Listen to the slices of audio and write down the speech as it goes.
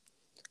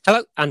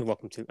Hello and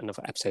welcome to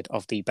another episode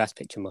of the Best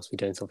Picture Must Be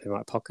Doing Something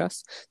Right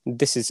podcast.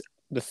 This is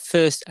the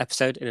first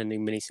episode in a new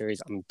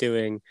mini-series I'm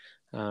doing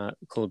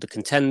called The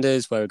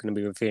Contenders, where we're going to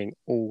be reviewing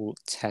all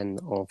 10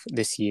 of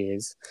this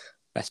year's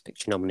Best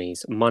Picture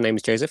nominees. My name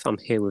is Joseph. I'm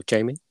here with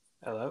Jamie.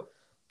 Hello.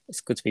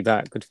 It's good to be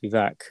back. Good to be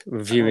back I know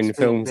reviewing it's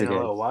been, films been a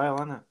again. little while,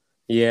 hasn't it?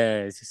 Yeah,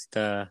 it's just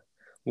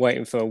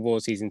waiting for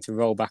award season to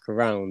roll back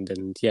around.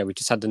 And yeah, we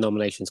just had the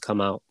nominations come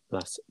out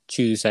last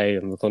Tuesday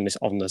and we're recording this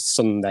on the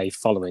Sunday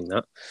following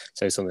that.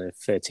 So it's on the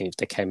 13th.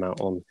 They came out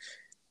on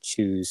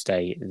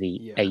Tuesday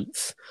the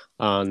 8th.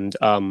 And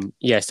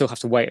still have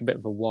to wait a bit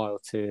of a while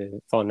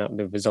to find out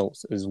the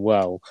results as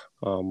well.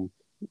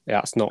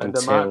 That's not And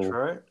until the March,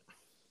 right?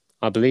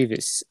 I believe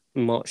it's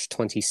March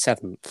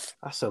 27th.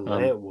 That's a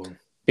late one.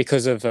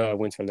 Because of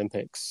Winter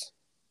Olympics.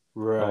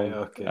 Right,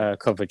 okay.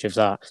 Coverage of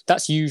that.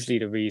 That's usually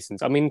the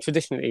reasons. I mean,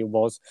 traditionally it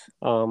was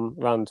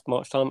around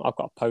March time. I've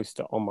got a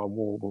poster on my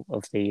wall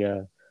of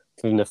the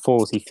from the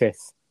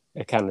 45th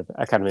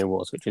Academy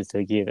Awards, which is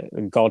the year that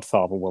The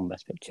Godfather won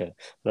Best Picture.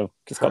 And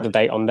it's got the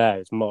date on there.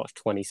 It's March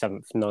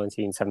 27th,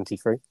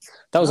 1973.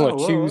 That was on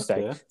a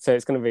Tuesday, okay. so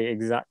it's going to be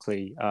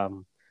exactly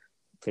how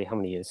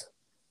many years?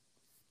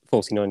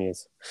 49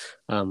 years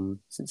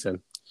since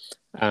then.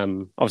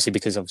 Obviously,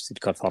 because The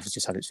Godfather's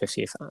just had its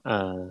 50th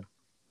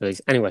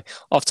release. Anyway,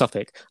 off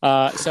topic.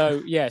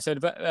 So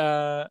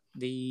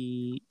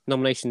the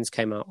nominations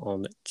came out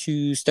on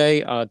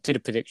Tuesday. I did a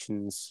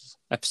predictions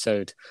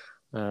episode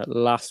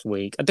last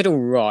week. I did all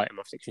right in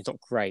my predictions, not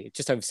great,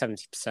 just over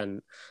 70%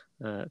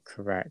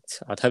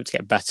 correct. I'd hope to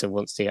get better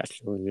once the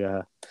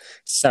actual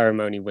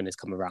ceremony winners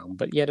come around.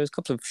 But yeah, there's a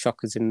couple of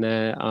shockers in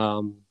there.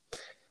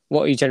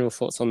 What are your general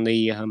thoughts on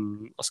the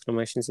Oscar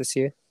nominations this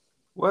year?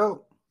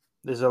 Well,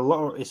 there's a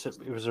lot.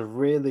 It was a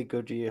really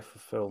good year for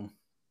film.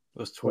 It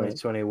was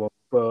 2021,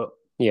 but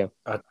yeah,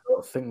 I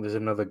don't think there's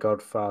another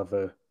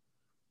Godfather.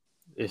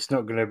 It's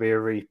not going to be a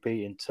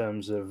repeat in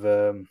terms of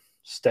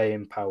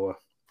staying power.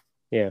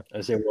 Yeah,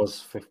 as it was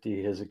 50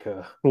 years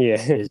ago.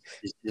 Yeah, is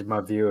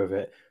my view of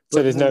it. So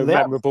But there's no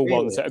memorable really,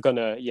 ones that are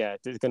gonna,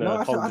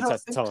 hold the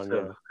test of time. So.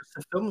 Yeah,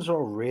 The films are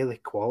all really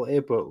quality,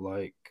 but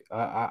like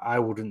I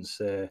wouldn't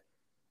say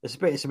it's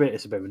a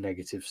bit of a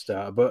negative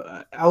start.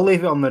 But I'll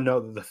leave it on the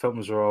note that the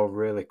films are all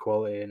really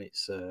quality, and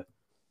it's a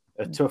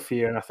tough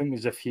year. And I think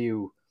there's a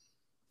few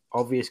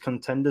obvious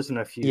contenders and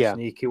a few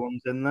sneaky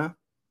ones in there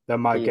that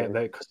might get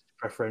there because it's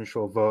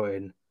preferential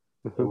voting.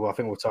 Mm-hmm. Who I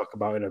think we'll talk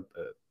about in a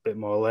bit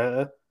more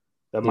later.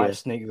 That might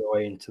sneak their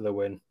way into the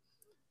win.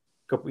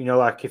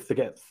 Like if they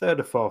get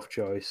third or fourth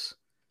choice,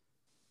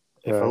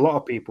 if a lot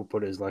of people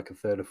put it as like a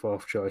third or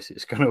fourth choice,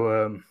 it's going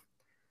to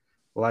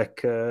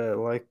like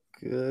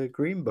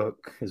Green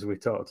Book, as we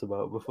talked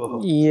about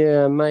before.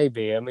 Yeah,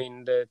 maybe. I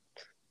mean,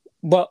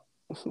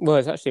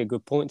 it's actually a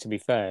good point, to be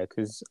fair,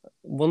 because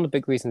one of the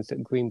big reasons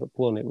that Green Book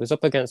won, it was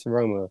up against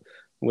Roma,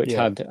 which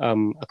had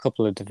a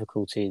couple of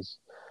difficulties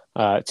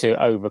to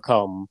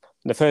overcome.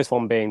 The first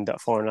one being that a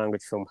foreign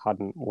language film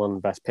hadn't won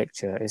Best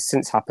Picture. It's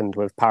since happened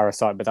with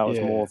Parasite, but that was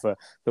more of a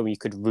film you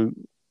could root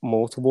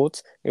more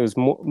towards. It was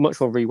much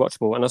more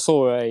rewatchable. And I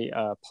saw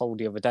a poll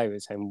the other day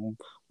was saying,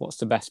 what's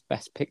the best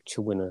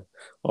Picture winner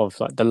of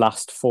like the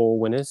last four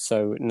winners?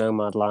 So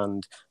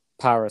Nomadland,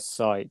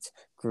 Parasite,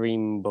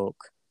 Green Book,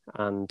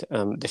 and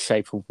The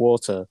Shape of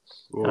Water.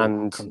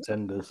 And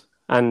contenders.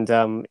 And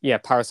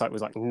Parasite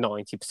was like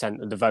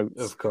 90% of the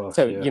votes. Of course.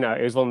 So,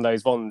 it was one of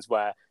those ones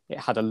where it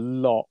had a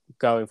lot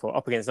going for it.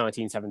 Up against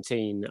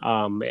 1917.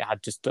 It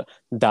had just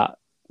that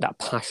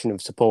passion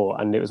of support.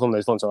 And it was one of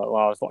those ones where,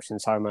 while I was watching the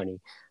ceremony,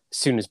 as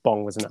soon as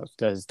Bong was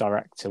announced as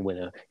director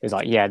winner, it was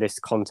like, this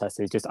contest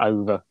is just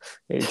over.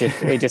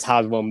 It just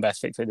has one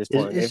Best Picture at this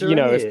point.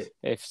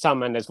 If Sam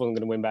Mendes wasn't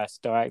going to win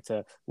Best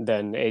Director,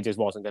 then it just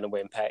wasn't going to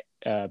win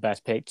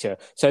Best Picture.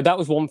 So that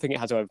was one thing it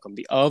had to overcome.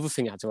 The other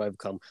thing it had to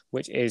overcome,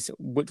 which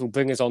will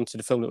bring us on to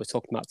the film that we're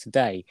talking about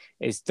today,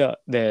 is the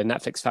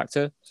Netflix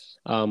factor.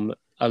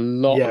 A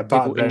lot of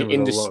people in the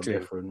industry,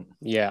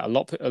 a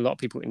lot of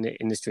people in the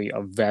industry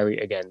are very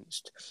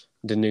against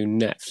the new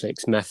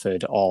Netflix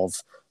method of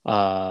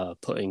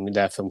putting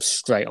their films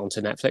straight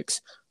onto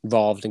Netflix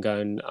rather than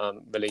going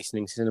releasing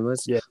in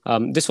cinemas.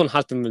 This one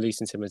has been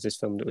released in cinemas, this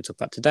film that we talked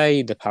about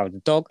today, The Power of the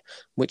Dog,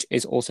 which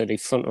is also the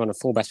frontrunner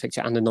for Best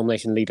Picture and the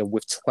nomination leader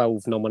with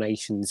 12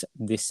 nominations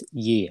this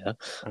year.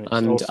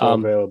 And it's also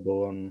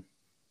available on...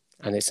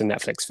 And it's a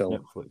Netflix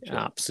film.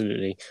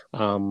 Absolutely.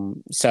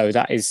 So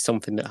that is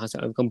something that has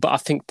to overcome. But I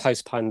think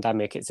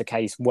post-pandemic, it's a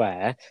case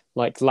where,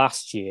 like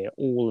last year,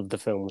 all of the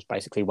films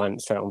basically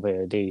went straight on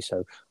VOD.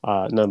 So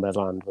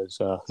Nomadland was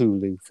a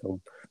Hulu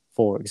film,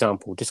 for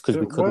example, just because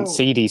we couldn't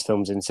see these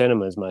films in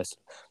cinemas most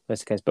of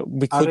the case. But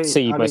we could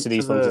see most of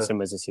these films in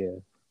cinemas this year.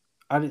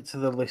 Add it to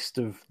the list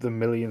of the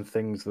million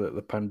things that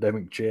the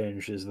pandemic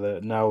changed is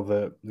that now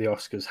that the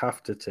Oscars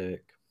have to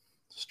take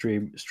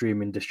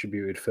streaming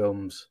distributed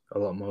films a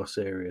lot more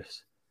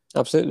serious.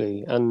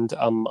 Absolutely. And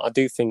I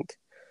do think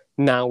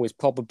now is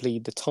probably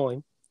the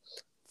time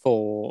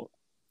for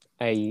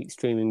a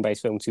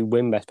streaming-based film to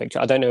win Best Picture.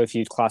 I don't know if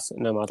you'd class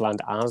Nomadland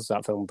as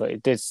that film, but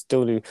it did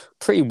still do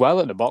pretty well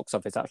at the box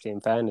office, actually, in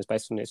fairness,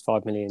 based on its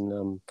 5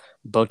 million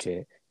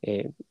budget.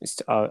 I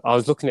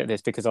was looking at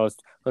this because I was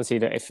going to see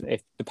that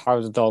if The Power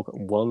of the Dog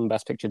won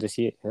Best Picture this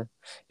year,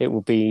 it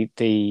will be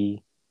the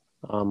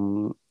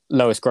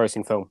lowest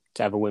grossing film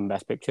to ever win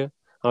Best Picture.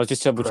 I was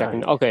just double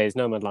checking. Right. Okay, it's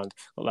Nomadland.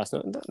 Well, that's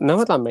not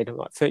Nomadland made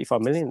like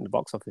 35 million in the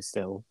box office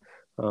still.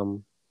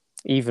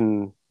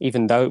 Even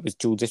though it was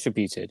dual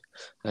distributed,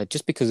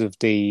 just because of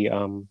the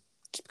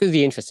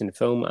interest in the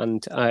film,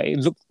 and it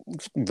looked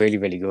really,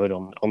 really good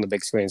on the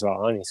big screen as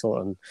well. I only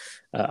saw it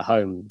at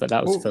home, but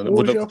that was the film.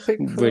 What was your pick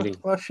for really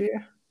last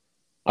year?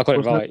 I got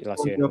it right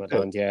last year.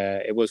 Yeah,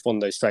 it was one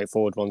of those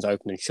straightforward ones,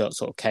 open and shut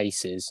sort of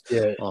cases.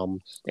 Yeah.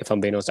 If I'm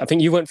being honest, I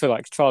think you went for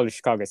like Trial of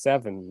Chicago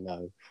 7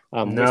 though,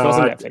 no, which was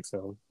a Netflix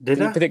film.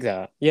 Did I predict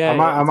that? Yeah,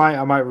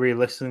 I might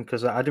re-listen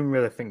because I didn't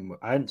really think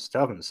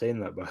still haven't seen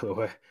that, by the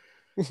way.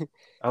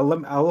 I'll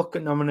look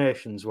at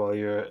nominations while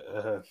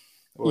you're.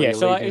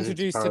 So I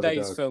introduce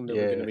today's film that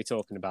we're going to be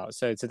talking about.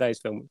 So today's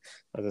film,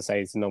 as I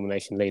say, is the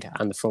nomination leader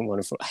and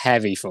the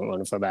heavy front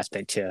runner for Best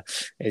Picture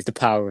is The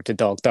Power of the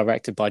Dog,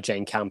 directed by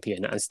Jane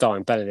Campion and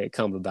starring Benedict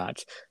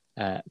Cumberbatch,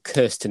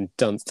 Kirsten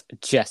Dunst,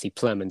 Jesse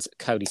Plemons,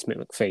 Cody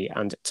Smith-McPhee,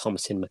 and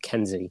Thomasin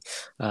McKenzie.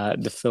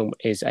 The film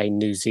is a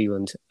New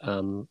Zealand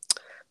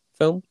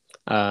film,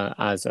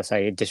 as I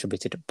say,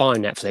 distributed by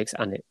Netflix,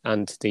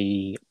 and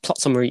the plot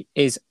summary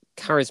is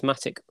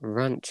charismatic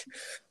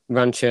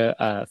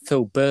rancher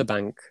Phil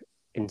Burbank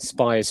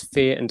inspires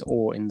fear and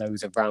awe in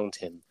those around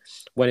him.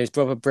 When his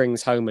brother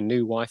brings home a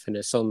new wife and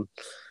a son,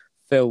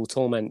 Phil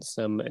torments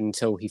them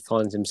until he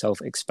finds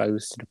himself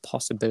exposed to the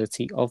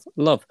possibility of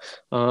love.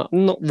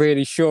 I'm not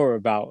really sure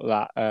about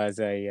that as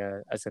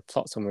a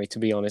plot summary, to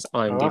be honest.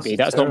 IMDb.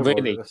 That's not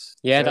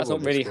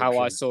really how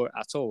I saw it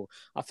at all.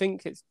 I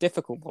think it's a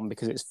difficult one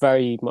because it's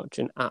very much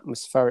an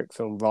atmospheric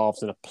film rather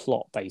than a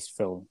plot-based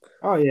film.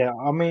 Oh yeah,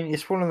 I mean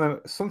it's one of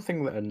the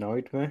something that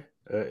annoyed me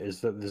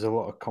is that there's a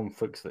lot of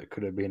conflicts that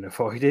could have been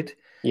avoided.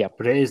 Yeah,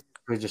 but it is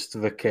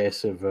just the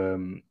case of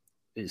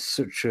it's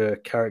such a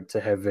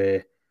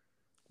character-heavy.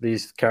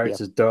 These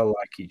characters don't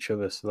like each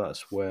other, so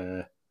that's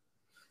where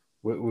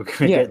we're going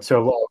to get to a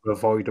lot of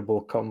avoidable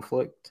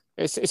conflict.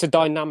 It's a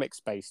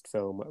dynamics-based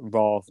film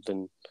rather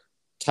than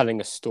telling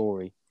a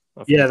story.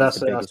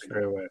 That's a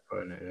great way of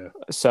putting it, yeah.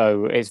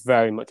 So it's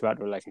very much about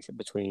the relationship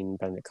between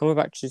Benedict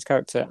Cumberbatch's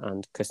character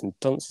and Kirsten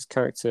Dunst's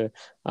character.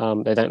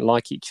 They don't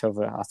like each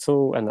other at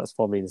all, and that's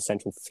probably the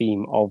central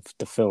theme of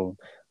the film.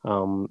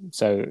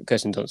 So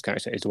Kirsten Dunst's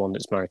character is the one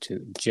that's married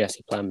to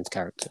Jesse Plemons'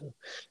 character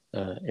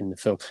in the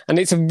film, and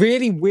it's a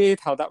really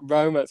weird how that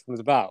romance comes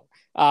about.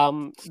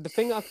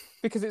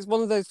 Because it's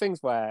one of those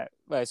things where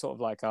sort of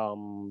like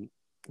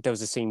there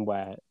was a scene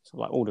where sort of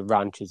like all the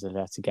ranchers are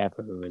there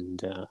together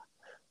and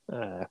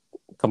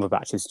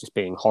Cumberbatch is just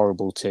being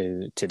horrible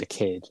to the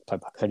kid,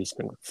 played by Cody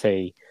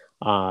Smith-McPhee,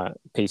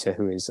 Peter,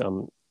 who is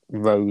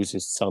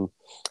Rose's son,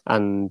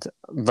 and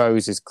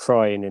Rose is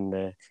crying in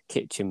the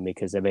kitchen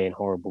because they're being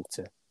horrible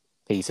to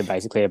Peter,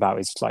 basically about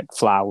his like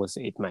flowers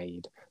that he'd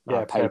made.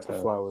 Paper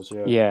flowers.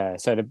 Yeah.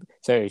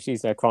 So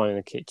she's there crying in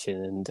the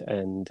kitchen,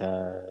 and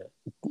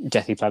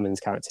Jesse Plemons'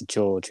 character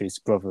George, who's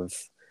brother of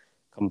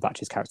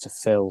Cumberbatch's character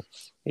Phil,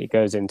 he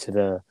goes into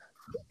the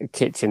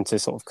kitchen to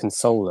sort of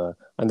console her,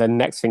 and then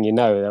next thing you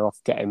know, they're off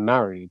getting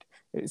married.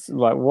 It's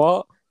like,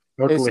 what?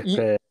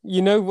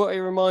 You know what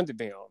it reminded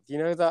me of? You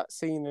know that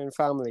scene in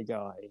Family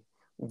Guy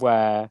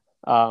where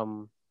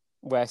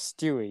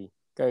Stewie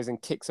goes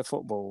and kicks a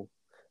football,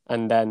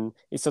 and then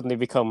he suddenly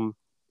become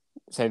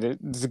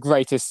the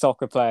greatest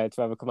soccer player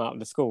to ever come out of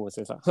the school.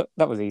 So it's like,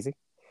 that was easy.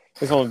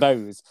 It's one of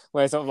those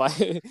where it's sort of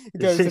like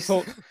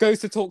goes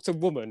to talk to a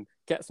woman,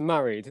 gets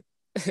married.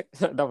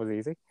 That was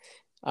easy.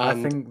 I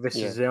think this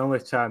is the only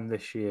time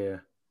this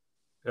year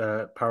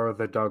Power of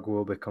the Dog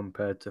will be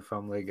compared to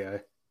Family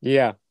Guy.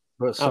 Yeah.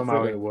 But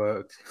somehow it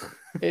worked.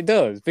 It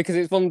does, because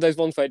it's one of those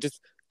ones where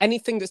just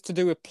anything that's to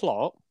do with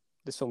plot,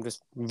 this film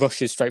just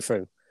rushes straight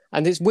through.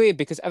 And it's weird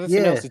because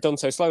everything else is done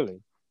so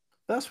slowly.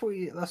 That's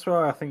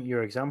why I think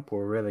your example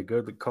are really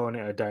good, like calling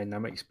it a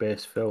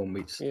dynamics-based film.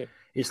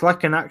 It's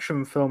like an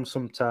action film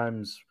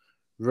sometimes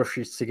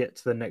rushes to get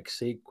to the next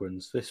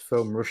sequence. This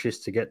film rushes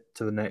to get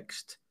to the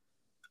next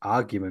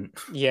argument.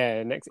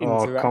 Yeah, next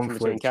interaction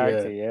between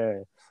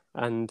characters,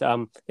 And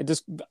it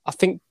just, I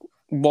think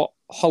what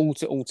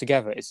holds it all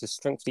together is the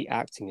strength of the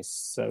acting is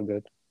so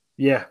good.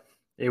 Yeah,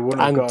 it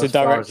wouldn't have got as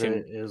far as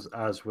it is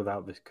as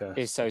without this cast.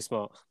 It's so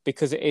smart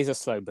because it is a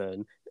slow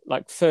burn.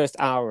 Like first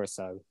hour or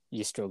so,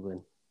 you're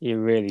struggling.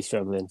 You're really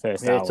struggling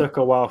first hour. It took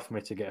a while for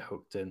me to get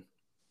hooked in.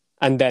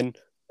 And then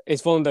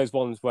it's one of those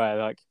ones where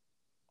like,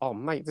 oh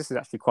mate, this is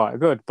actually quite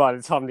good by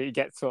the time that you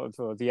get sort of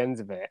towards the end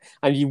of it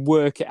and you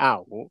work it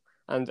out.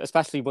 And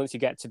especially once you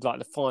get to like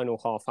the final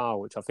half hour,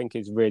 which I think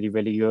is really,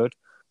 really good.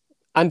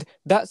 And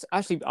that's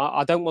actually,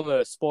 I don't want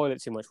to spoil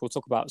it too much. We'll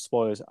talk about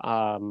spoilers.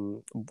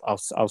 I'll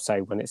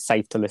say when it's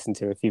safe to listen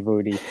to if you've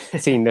already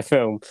seen the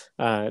film.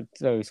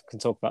 Those can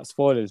talk about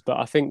spoilers. But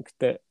I think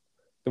that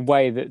the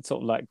way that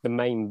sort of like the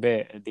main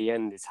bit at the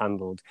end is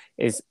handled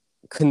is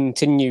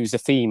continues the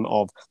theme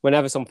of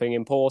whenever something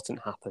important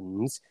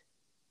happens,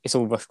 it's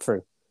all rushed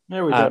through,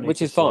 Yeah, we don't need which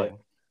to is see fine.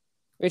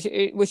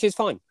 it. Which is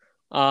fine,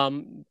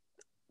 um,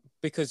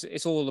 because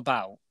it's all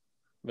about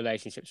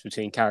relationships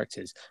between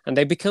characters, and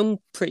they become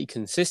pretty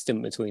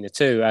consistent between the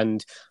two.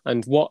 And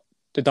what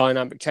the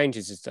dynamic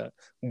changes is that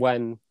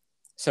when,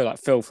 so like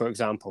Phil, for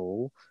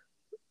example,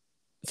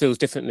 feels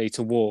differently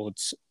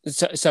towards.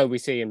 So we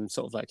see him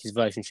sort of like his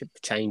relationship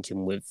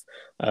changing with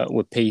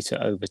Peter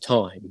over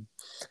time.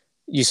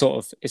 It's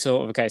sort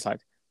of a case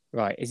like,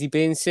 right, is he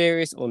being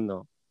serious or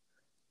not?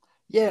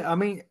 Yeah, I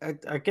mean,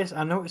 I guess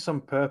I know it's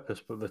on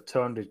purpose, but the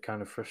tone did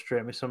kind of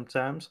frustrate me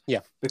sometimes Yeah,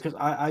 because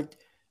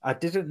I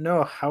didn't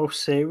know how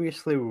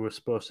seriously we were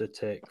supposed to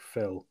take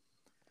Phil,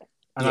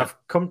 and yeah, I've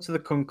come to the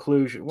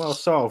conclusion, well,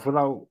 sort of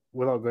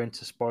without going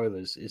to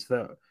spoilers, is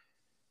that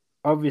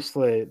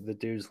obviously the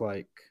dude's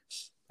like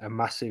a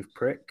massive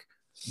prick,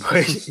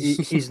 but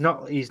he's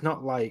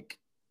not like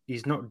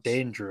he's not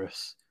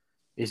dangerous.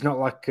 He's not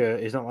like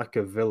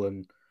a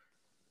villain.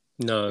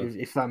 no.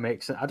 If that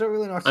makes sense, I don't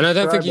really know how to And I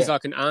don't think describe he's it.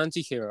 like an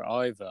anti-hero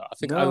either. I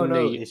think No,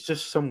 only it's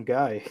just some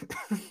guy.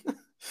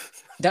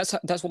 that's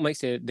what makes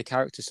the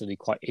character study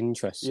quite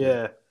interesting.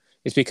 Yeah.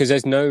 It's because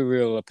there's no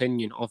real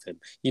opinion of him.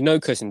 You know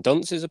Kirsten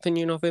Dunst's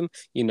opinion of him.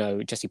 You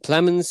know Jesse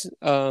Plemons'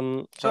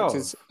 Sort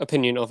actor's of.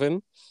 opinion of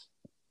him,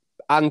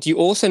 and you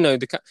also know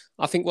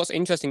I think what's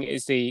interesting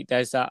is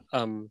there's that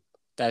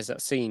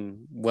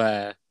scene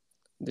where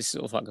this is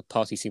sort of like a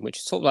party scene, which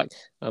is sort of like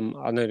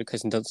I know that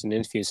Kirsten Dunst in the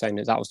interview is saying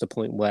that was the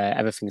point where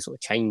everything sort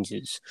of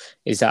changes.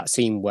 Is that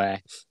scene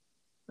where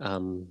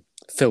um,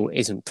 Phil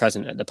isn't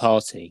present at the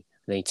party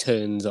and he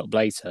turns up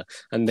later,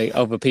 and the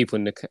other people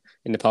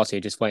in the party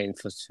are just waiting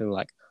for Phil,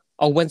 like,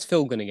 oh, when's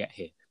Phil going to get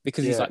here?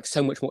 Because he's Yeah. like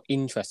so much more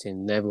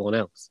interesting than everyone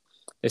else.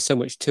 There's so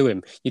much to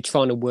him. You're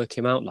trying to work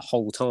him out the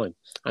whole time,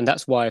 and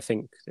that's why I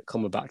think that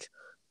Cumberbatch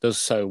does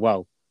so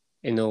well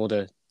in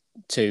order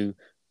to,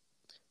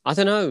 I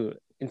don't know,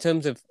 in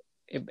terms of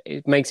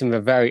it makes him a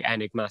very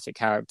enigmatic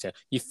character.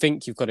 You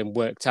think you've got him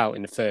worked out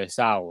in the first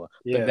hour,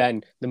 but Yeah.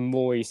 then the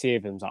more you see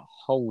of him, it's like,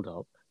 hold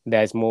up,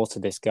 there's more to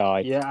this guy.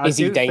 Yeah, I Is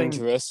he do think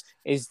dangerous?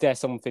 Is there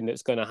something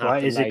that's going to like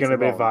happen is it gonna later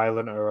be on?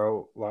 violent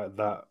or like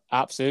that?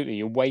 Absolutely,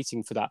 you're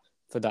waiting for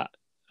that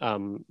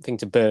thing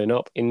to burn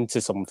up into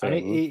And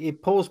something.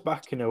 it pulls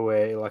back in a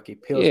way, like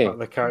it peels Yeah, back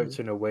the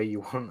character in a way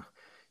you want.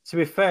 To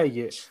be fair,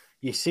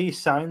 you see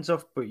signs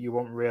of, but you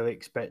weren't really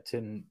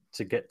expecting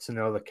to get to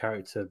know the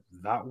character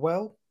that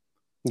well.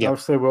 yeah.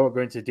 Obviously, we won't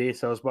go into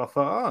details, but I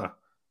thought,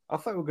 I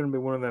thought we were going to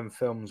be one of them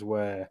films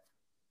where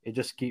it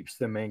just keeps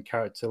the main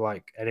character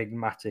like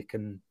enigmatic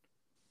and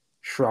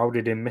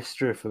shrouded in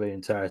mystery for the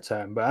entire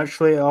time. But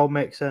actually, it all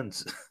makes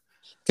sense.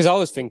 Because I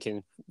was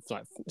thinking,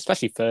 like,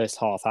 especially first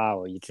half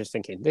hour, you're just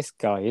thinking, this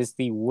guy is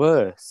the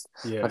worst.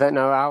 I Yeah, don't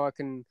know how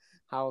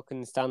I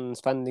can stand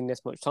spending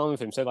this much time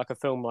with him. So, like a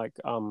film like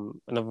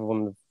another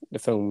one of the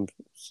films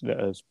that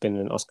has been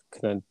an Oscar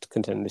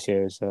contender this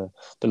year is The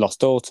Lost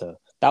Daughter.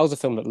 That was a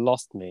film that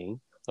lost me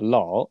a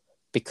lot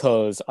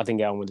because I didn't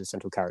get on with the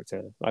central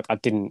character. Like I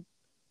didn't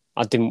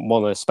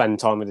want to spend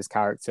time with this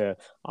character.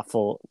 I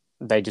thought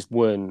they just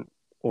weren't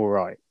all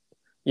right.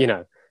 You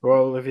know,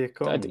 well, Olivia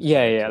Colman's yeah,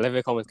 character.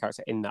 Olivia Colman's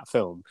character in that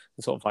film,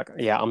 sort of like,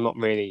 yeah, I'm not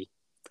really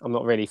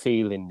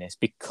feeling this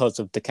because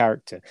of the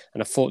character,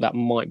 and I thought that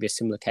might be a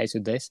similar case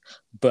with this.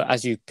 But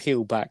as you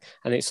peel back,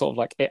 and it's sort of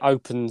like it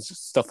opens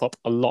stuff up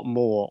a lot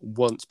more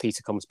once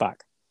Peter comes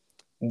back.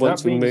 That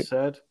Once we being move,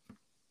 said,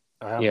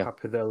 I am yeah,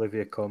 happy that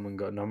Olivia Colman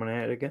got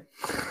nominated again.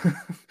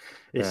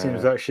 It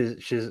seems uh, like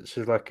she's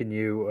like a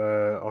new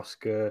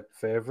Oscar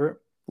favorite.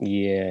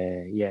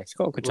 yeah, she's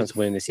got a good chance Was of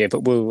winning this year.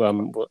 But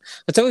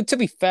to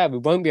be fair, we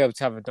won't be able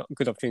to have a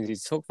good opportunity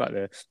to talk about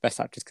the best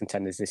actress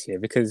contenders this year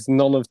because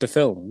none of the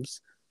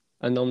films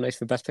are nominated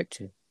for best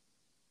picture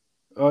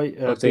of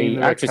Being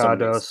the the actress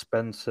Ricardo, nominees.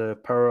 Spencer,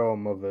 Parallel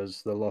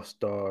Mothers, The Lost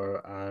Daughter,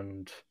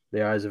 and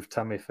The Eyes of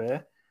Tammy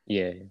Faye.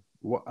 Yeah,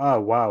 Oh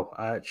wow!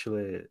 I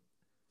actually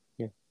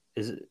yeah.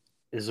 is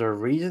is there a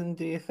reason?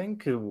 Do you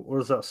think? What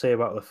does that say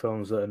about the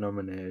films that are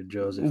nominated,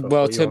 Joseph? I'll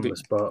Well, put you on the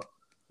spot.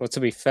 to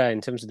be fair,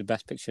 in terms of the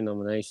best picture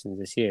nominations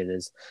this year,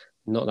 there's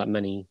not that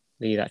many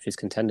lead actress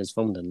contenders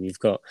from them. You've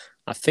got,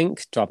 I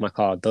think, Drive My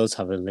Car does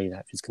have a lead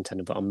actress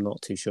contender, but I'm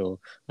not too sure.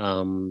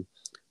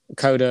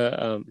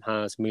 Coda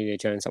has Amelia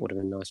Jones. That would have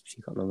been nice if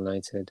she got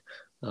nominated.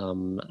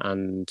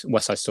 And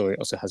West Side Story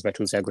also has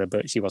Rachel Zegler,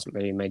 but she wasn't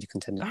really a major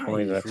contender That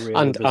either. is really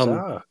And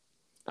bizarre.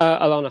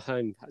 Alana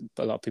Holm,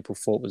 a lot of people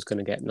thought was going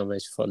to get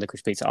nominated for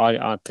Licorice Pizza.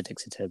 I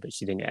predicted her, but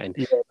she didn't get in.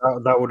 Yeah,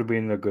 that would have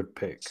been a good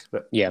pick.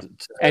 Yeah. To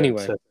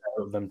Anyway, pair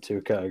up them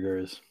two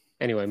categories.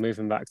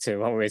 moving back to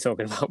what we were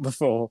talking about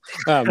before,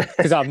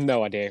 because I have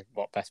no idea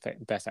what best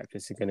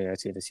actress is going to go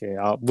to this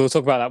year. We'll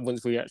talk about that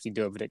once we actually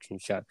do a prediction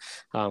show,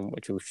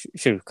 which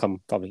should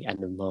come probably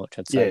end of March,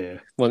 I'd say. Yeah.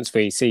 Once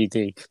we see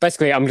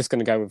basically, I'm just going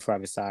to go with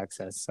whoever SAG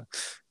says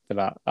for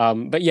that.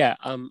 But yeah,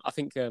 I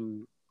think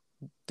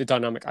the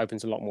dynamic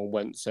opens a lot more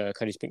once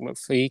Cody Smith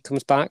McPhee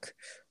comes back.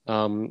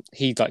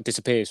 he like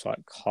disappears like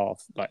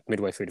half like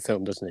midway through the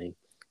film, doesn't he?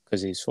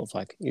 Because he's sort of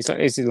like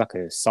is he like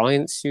a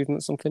science student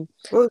or something?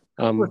 Well, a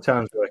couple of Um,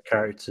 times where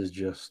characters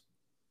just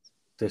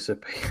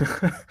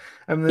disappear.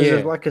 I mean, there's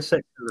yeah, like a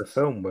section of the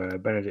film where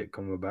Benedict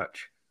Cumberbatch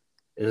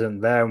isn't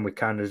there, and we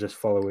kind of just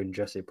following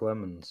Jesse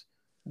Plemons,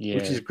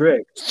 which yeah, is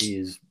great. He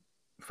is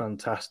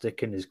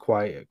fantastic and is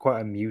quite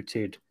a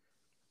muted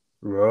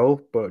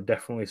role, but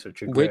definitely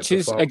such a great which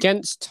is performance.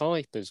 against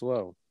type as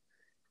well.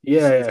 He's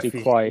Yeah, usually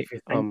if quite you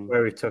think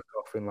where he took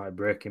off in like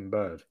Breaking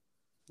Bad,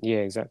 yeah,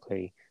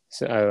 exactly.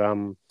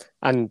 So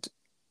and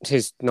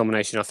his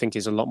nomination I think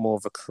is a lot more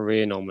of a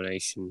career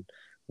nomination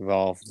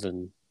rather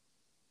than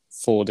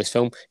for this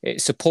film.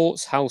 It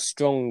supports how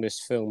strong this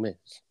film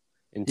is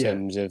in yeah,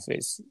 terms of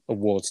its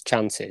awards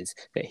chances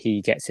that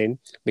he gets in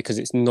because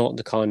it's not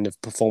the kind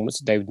of performance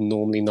they would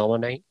normally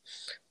nominate.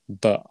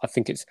 But I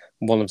think it's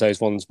one of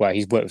those ones where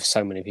he's worked with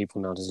so many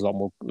people now. There's a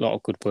lot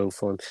of goodwill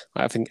for him.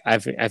 I think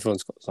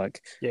everyone's got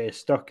like yeah, his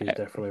stock is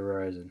definitely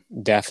rising,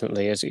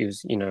 definitely as he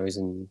was, he's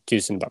in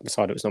Judas and the Black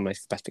Messiah. It was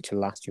nominated for Best Picture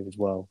last year as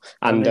well,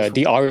 and and it's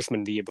The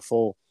Irishman the year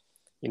before.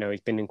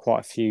 He's been in quite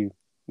a few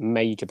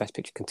major Best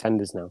Picture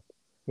contenders now.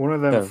 one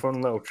of them So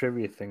fun little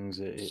trivia things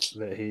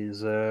that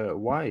his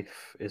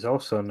wife is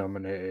also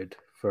nominated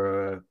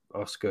for an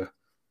Oscar.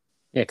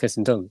 yeah,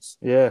 Kirsten Dunst.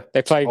 Yeah,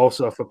 They play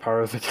also for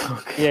Power of the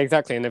Dog. yeah,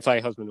 exactly, and they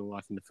play husband and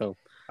wife in the film.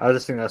 I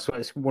just think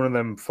it's one of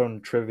them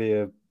fun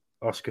trivia,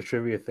 Oscar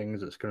trivia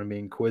things that's going to be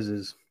in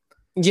quizzes.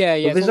 Yeah,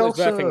 yeah, But it's there's one of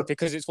those rare also things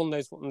because it's one of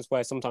those ones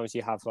where sometimes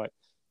you have like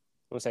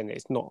I'm saying that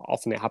it's not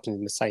often it happens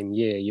in the same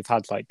year. You've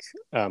had like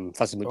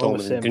Frances all the McDormand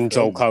same and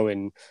Joel film.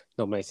 Cohen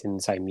nominated in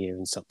the same year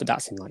and stuff, but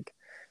that's in like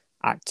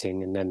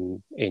acting and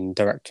then in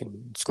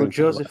directing But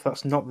screenplay or Joseph, whatever.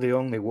 that's not the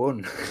only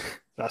one.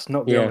 That's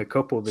not the Yeah, only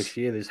couple this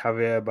year. There's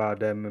Javier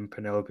Bardem and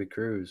Penelope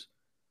Cruz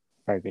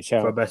very good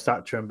for shout. Best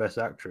Actor and Best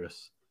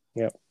Actress.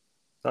 Yeah,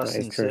 that That's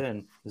is true.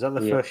 insane. Is that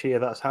the Yeah, first year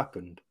that's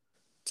happened?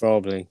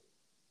 probably.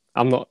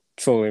 I'm not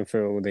trawling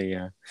through all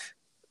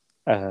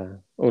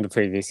the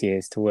previous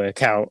years to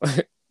work out.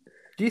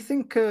 Do you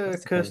think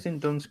That's the thing. Kirsten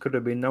Dunst could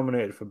have been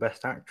nominated for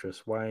Best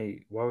Actress?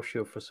 Why was she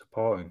up for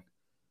supporting?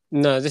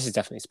 No, this is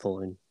definitely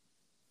supporting.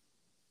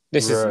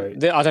 This is.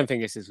 Right, I don't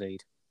think this is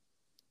lead.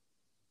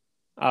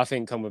 I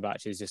think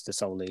Cumberbatch is just the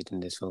sole lead in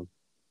this film.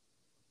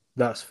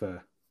 that's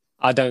fair.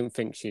 I don't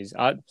think she's.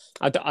 I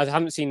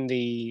haven't seen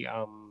the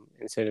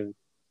in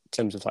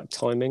terms of like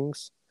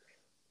timings,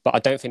 but I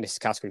don't think this is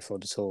category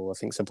fraud at all. I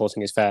think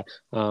supporting is fair.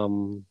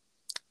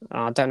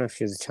 I don't know if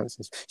she has a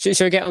chances. Should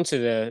we get onto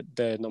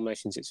the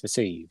nominations it's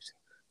received?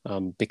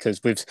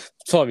 Because we've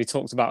probably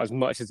talked about as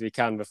much as we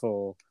can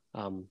before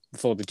the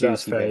That's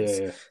juicy fair. bits.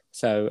 Yeah, yeah.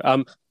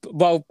 So,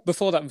 well,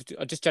 before that,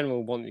 I just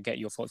generally want to get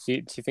your thoughts. Do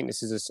you think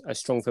this is a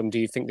strong film? Do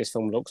you think this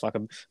film looks like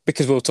a?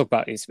 Because we'll talk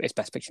about its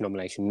Best Picture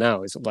nomination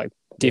now. Is like,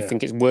 do you Yeah.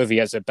 think it's worthy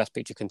as a Best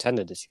Picture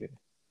contender this year?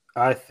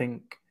 I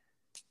think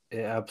it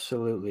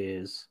absolutely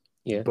is,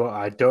 Yeah. but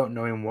I don't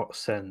know in what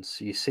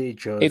sense. You see, It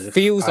Joseph,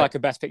 feels like a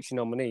Best Picture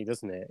nominee,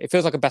 doesn't it? It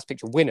feels like a Best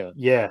Picture winner,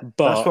 yeah, that's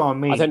but what I I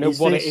mean. don't know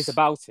what it is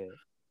about it.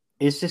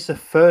 Is this a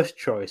first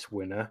choice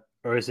winner,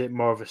 or is it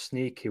more of a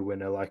sneaky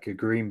winner like a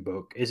Green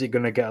Book? Is it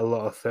going to get a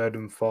lot of third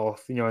and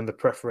fourth, in the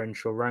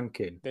preferential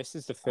ranking? This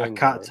is the I thing,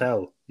 can't right?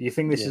 tell. Do you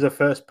think this Yeah. is a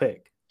first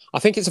pick? I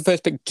think it's a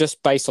first pick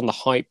just based on the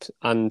hype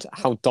and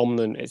how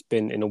dominant it's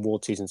been in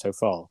award season so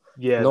far.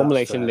 Yeah, that's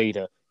Nomination fair.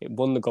 leader. It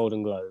won the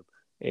Golden Globe.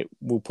 It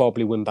will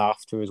probably win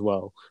BAFTA as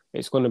well.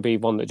 It's going to be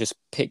one that just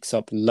picks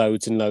up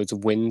loads and loads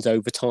of wins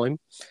over time.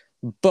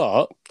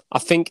 But I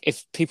think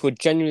if people are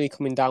genuinely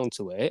coming down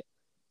to it,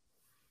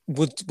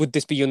 would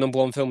this be your number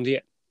one film of the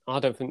year? I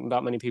don't think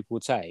that many people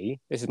would say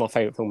this is my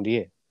favorite film of the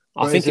year.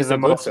 I But think is it it's a the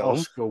good most film.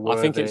 Oscar I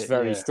think it's worthy?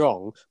 very Yeah,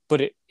 strong,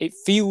 but it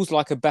feels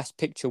like a Best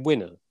Picture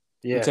winner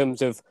in yeah.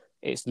 terms of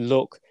its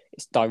look,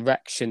 its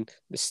direction,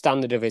 the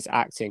standard of its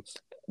acting.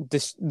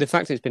 The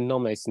fact that it's been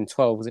nominated in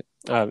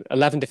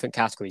 11 different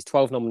categories,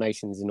 12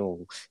 nominations in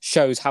all,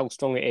 shows how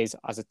strong it is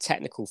as a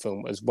technical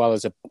film as well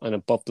as an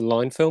above the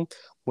line film,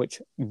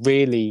 which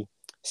really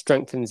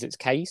strengthens its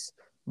case.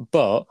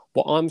 But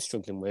what I'm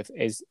struggling with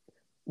is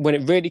when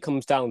it really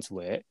comes down to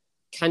it,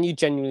 can you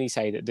genuinely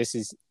say that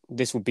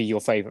this would be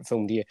your favorite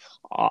film of the year?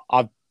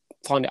 I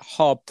find it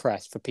hard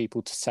pressed for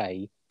people to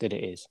say that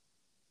it is.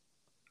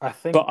 I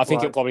But I think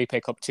think it'll like probably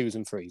pick up twos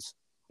and threes,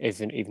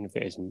 even if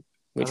it isn't,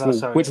 which that's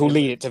will how which will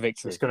lead it to it's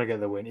victory. going to get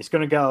the win. It's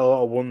going to get a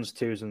lot of ones,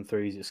 twos, and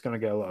threes. It's going to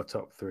get a lot of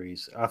top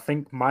threes. I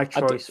think my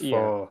choice Yeah,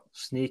 for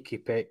sneaky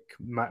pick,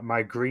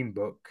 my Green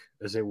Book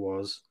as it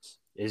was,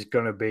 is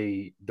going to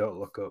be Don't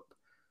Look Up.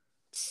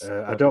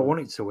 I don't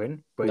want it to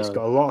win, but it's no.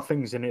 got a lot of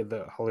things in it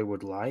that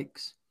Hollywood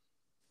likes,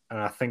 and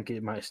I think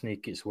it might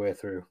sneak its way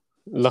through.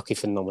 Lucky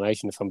for the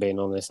nomination, if I'm being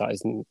honest. That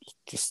isn't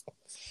just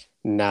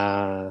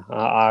nah.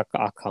 I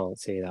can't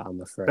see that. I'm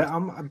But afraid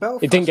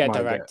it didn't get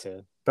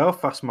director.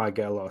 Belfast might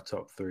get a lot of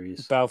top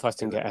threes. Belfast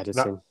didn't get That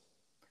editing.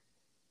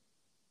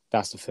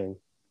 That's the thing,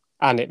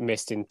 and it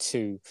missed in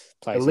two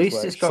At places least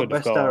where it it's got should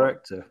have best got.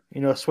 director.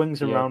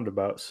 Swings and Yeah,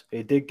 roundabouts.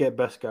 It did get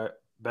best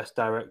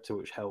director,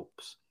 which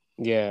helps.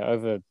 Yeah,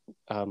 over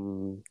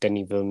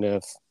Denis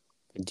Villeneuve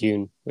for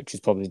Dune, which is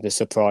probably the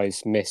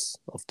surprise miss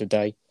of the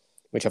day,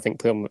 which I think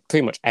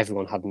pretty much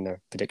everyone had in their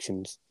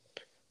predictions.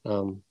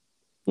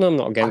 No, I'm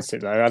not against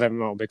it though. I don't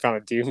know a big fan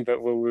of Dune,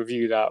 but we'll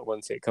review that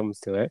once it comes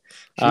to it.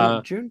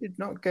 June did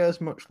not get as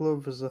much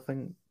love as I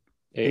think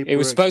It people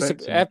was were supposed to.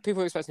 expecting. People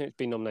were expecting it to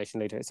be nomination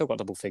leader. It still got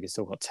double figures.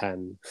 Still got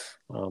 10.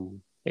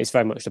 It's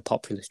very much the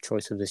populist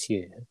choice of this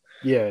year.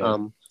 Yeah.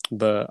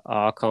 But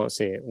I can't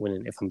see it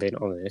winning if I'm being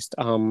honest.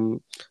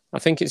 I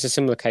think it's a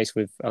similar case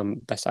with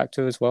Best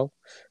Actor as well,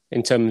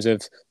 in terms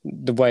of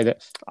the way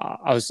that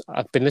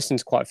I've been listening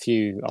to quite a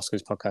few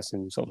Oscars podcasts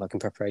and sort of like in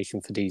preparation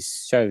for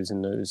these shows,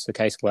 and there's the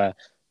case where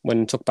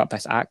when talk about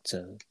Best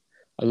Actor,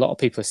 a lot of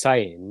people are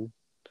saying,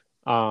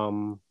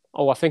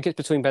 I think it's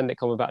between Benedict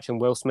Cumberbatch and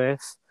Will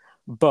Smith,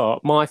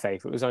 but my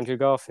favourite was Andrew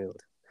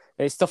Garfield.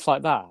 It's stuff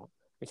like that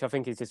which I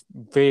think is just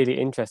really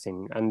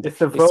interesting. And If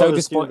the it's so voters do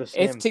disappointing. the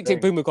If same Tick Tick thing,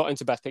 Boom had got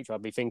into Best Picture,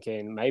 I'd be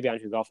thinking maybe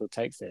Andrew Garfield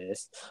takes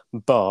this.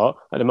 But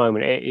at the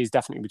moment, it is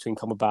definitely between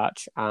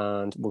Cumberbatch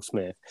and Will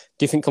Smith.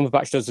 Do you think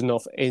Cumberbatch does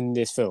enough in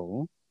this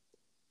film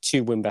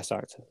to win Best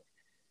Actor?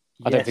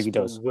 I don't think he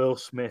does. Will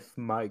Smith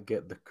might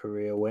get the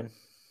career win.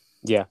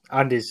 Yeah.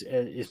 And his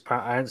I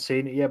haven't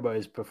seen it yet, but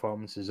his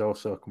performance is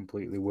also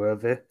completely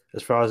worthy,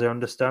 as far as I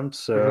understand.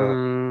 So,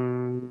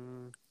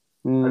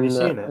 have you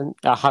seen it?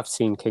 I have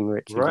seen King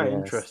Richard. Right, yes.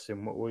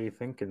 interesting. What were you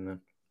thinking then?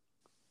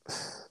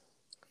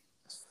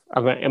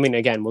 I mean,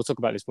 again, we'll talk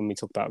about this when we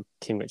talk about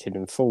King Richard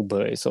in full,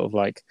 but it's sort of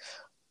like,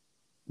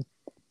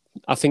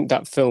 I think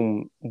that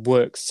film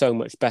works so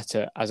much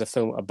better as a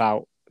film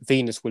about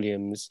Venus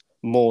Williams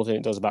more than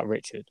it does about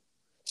Richard.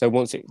 So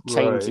once it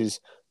changes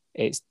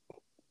its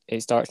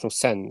directional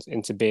sense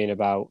into being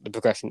about the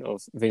progression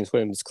of Venus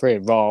Williams' career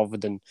rather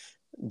than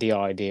the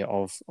idea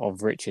of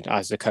Richard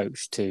as the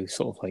coach to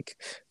sort of like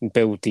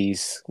build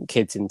these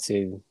kids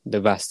into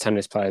the best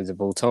tennis players of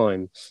all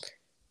time.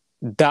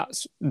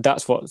 That's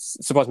what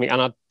surprised me,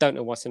 and I don't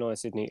know why Sanaa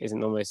Sidney isn't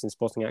nominated in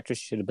Supporting Actress.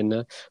 She should have been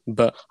there,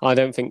 but I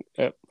don't think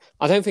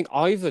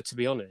either, to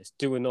be honest,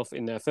 do enough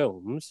in their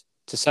films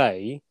to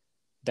say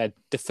they're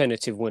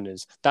definitive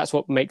winners. That's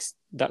what makes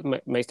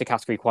the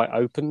category quite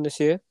open this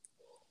year.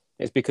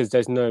 It's because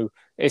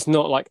it's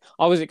not like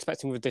I was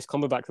expecting with this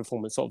Cumberbatch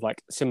performance, sort of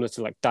like similar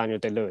to like Daniel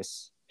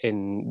Day-Lewis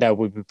in There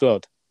Will Be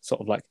Blood,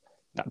 sort of like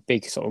that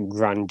big sort of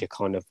grandeur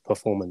kind of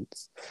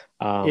performance.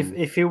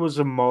 If he was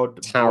a more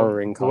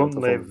towering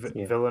bluntly kind of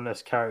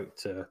villainous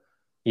character,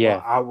 yeah,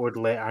 or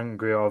outwardly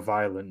angry or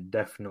violent,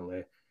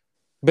 definitely.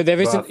 But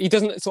there isn't. He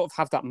doesn't sort of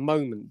have that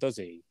moment, does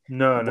he?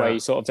 No, where you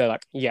sort of they're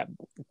like, yeah,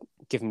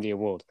 give him the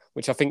award,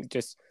 which I think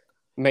just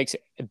makes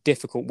it a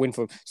difficult win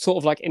for him. Sort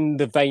of like in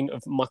the vein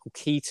of Michael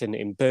Keaton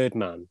in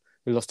Birdman,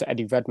 who lost to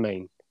Eddie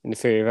Redmayne in The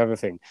Theory of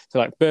Everything. So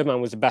like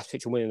Birdman was the best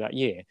picture winner that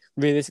year.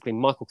 Realistically,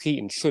 Michael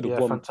Keaton should have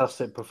won.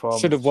 Fantastic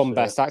performance. Should have won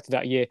Best Actor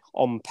that year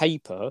on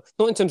paper,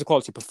 not in terms of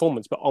quality of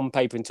performance, but on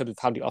paper in terms of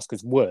how the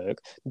Oscars work.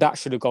 That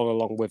should have gone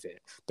along with it.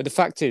 But the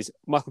fact is,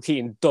 Michael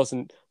Keaton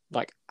doesn't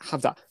like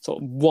have that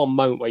sort of one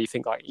moment where you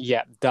think like,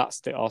 yeah,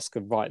 that's the Oscar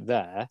right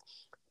there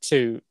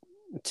to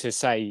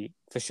say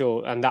for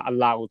sure, and that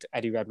allowed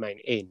Eddie Redmayne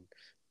in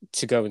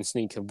to go and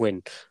sneak a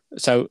win.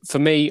 So for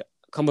me,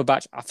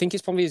 Cumberbatch, I think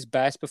it's probably his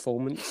best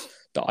performance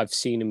that I've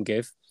seen him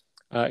give.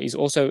 He's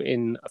also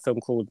in a film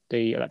called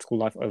The Electrical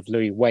Life of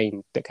Louis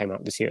Wain that came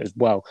out this year as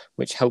well,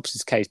 which helps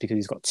his case because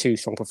he's got 2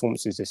 strong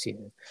performances this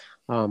year.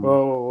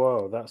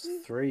 Whoa, that's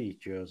 3,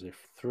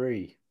 Joseph.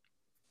 3.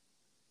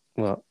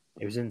 What?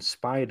 He was in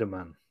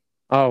Spider-Man.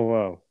 Oh,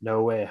 wow.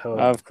 No Way Home.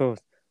 Of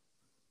course.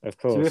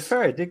 To be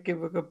fair, he did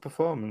give a good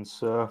performance.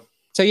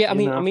 So yeah, I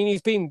mean,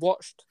 he's being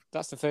watched.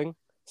 That's the thing.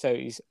 So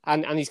he's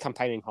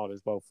campaigning hard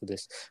as well for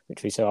this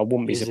victory. So I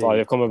wouldn't be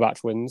surprised if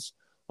Cumberbatch wins.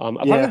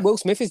 Apparently, Will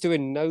Smith is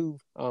doing no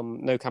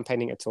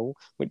campaigning at all,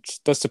 which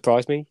does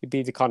surprise me. He'd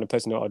be the kind of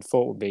person that I'd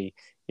thought would be,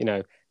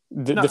 the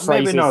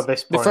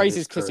phrase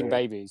is kissing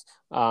babies.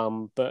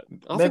 But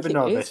I maybe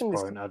not at this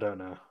point. I don't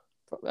know.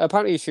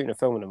 Apparently, he's shooting a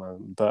film at the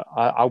moment, but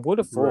I would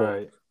have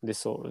thought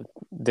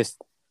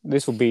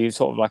this would be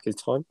sort of like his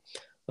time.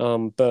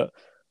 But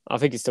I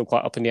think it's still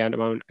quite up in the air at the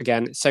moment.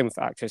 Again, same with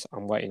actress.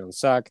 I'm waiting on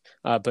SAG.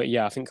 But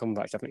yeah, I think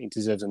Cumberbatch definitely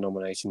deserves a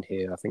nomination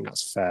here. I think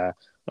that's fair.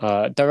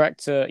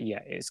 Director, yeah,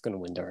 it's going to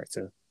win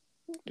director.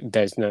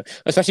 There's no,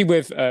 especially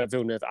with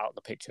Villeneuve out of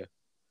the picture.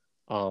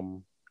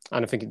 And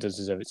I think it does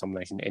deserve its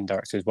nomination in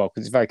director as well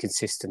because it's very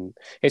consistent.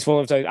 It's one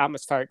of those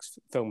atmospheric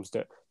films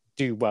that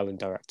do well in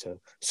director.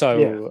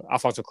 So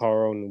Alfonso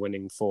Cuarón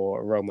winning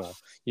for Roma.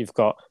 You've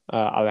got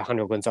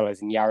Alejandro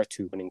González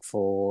Iñárritu winning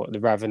for The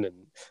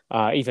Revenant.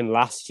 Even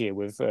last year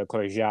with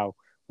Chloe Zhao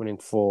winning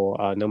for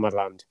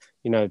Nomadland.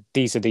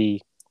 These are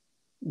the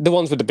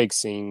ones with the big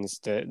scenes,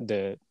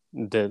 the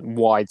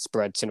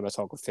widespread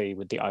cinematography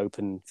with the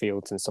open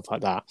fields and stuff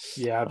like that.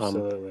 Yeah,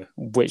 absolutely.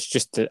 Which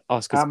just the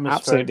Oscars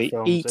absolutely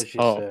eat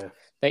up.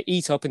 They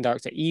eat up in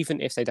director, even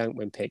if they don't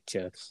win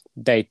picture.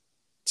 They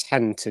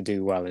tend to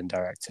do well in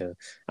director.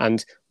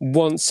 And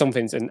once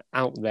something's an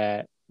out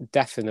there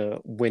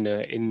definite winner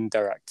in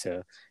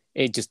director,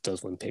 it just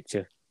does win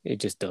picture. It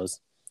just does.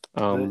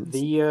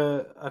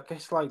 I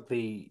guess like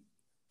the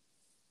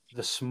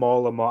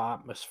smaller, more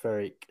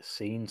atmospheric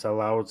scenes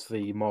allows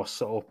the more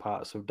subtle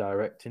parts of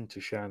directing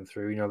to shine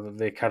through. You know that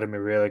the Academy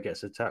really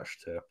gets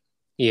attached to.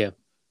 Yeah,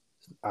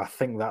 I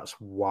think that's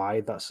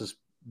why that's as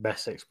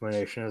best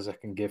explanation as I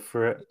can give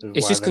for it. Is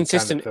it's why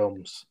just them kind of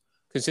films.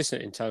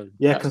 consistent in tone.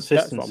 Yeah, That's what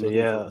I'm consistency.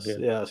 looking for. Yeah.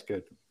 Yeah, that's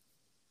good.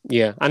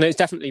 Yeah, and it's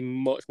definitely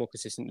much more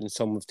consistent than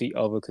some of the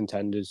other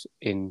contenders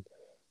in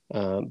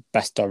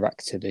Best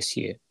Director this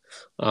year.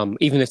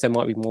 Even if they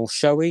might be more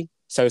showy.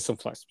 So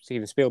something like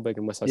Steven Spielberg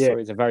and West Side Yeah,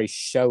 Story is a very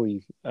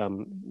showy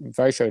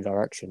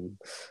direction.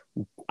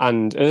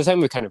 And the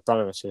same with Kenneth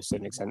Branagh to a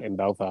certain extent in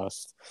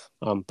Belfast.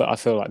 But I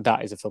feel like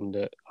that is a film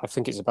that I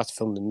think it's a better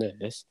film than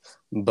this,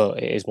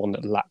 but it is one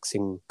that lacks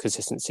in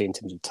consistency in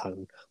terms of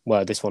tone,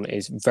 where this one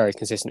is very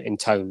consistent in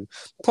tone.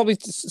 Probably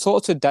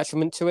sort of to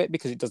detriment to it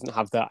because it doesn't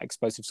have that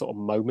explosive sort of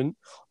moment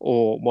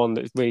or one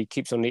that really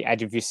keeps on the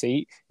edge of your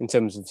seat in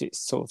terms of its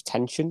sort of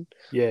tension.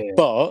 yeah.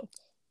 But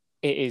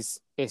it's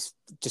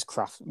just It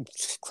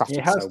crafted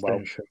so has well.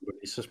 tension, but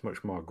it's just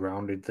much more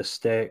grounded. The Yeah.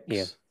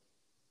 stakes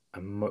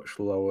are much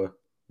lower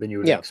than you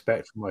would Yeah.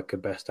 expect from like a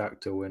best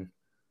actor win.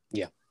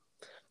 Yeah.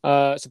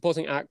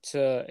 Supporting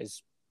actor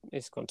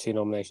it's got 2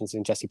 nominations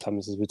in Jesse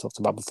Plemons, as we talked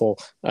about before.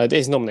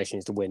 His nomination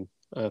is the win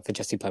for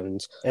Jesse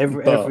Plemons.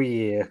 Every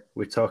year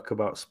we talk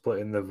about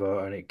splitting the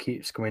vote, and it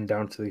keeps coming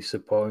down to these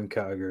supporting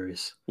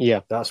categories. Yeah,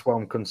 That's what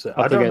I'm concerned.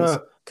 up I don't against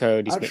know.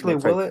 Cody Actually,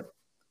 Smith.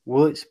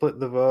 will it split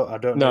the vote? I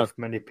don't know No, if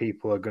many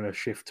people are going to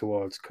shift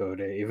towards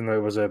Cody, even though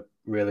it was a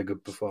really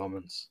good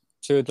performance.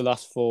 2 of the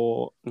last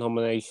 4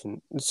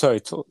 nominations.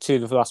 Sorry, 2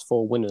 of the last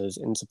 4 winners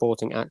in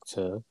supporting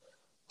actor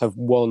have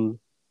won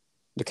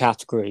the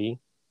category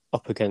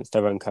up against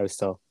their own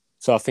co-star.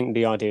 So I think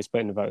the idea of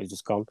splitting the vote is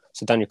just gone.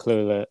 So Daniel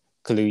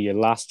Kaluuya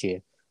last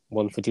year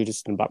won for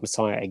Judas and the Black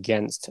Messiah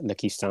against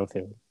Lakeith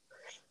Stanfield.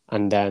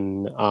 And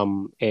then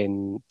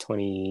in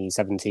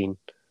 2017,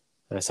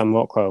 Sam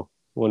Rockwell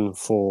won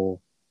for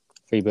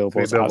Three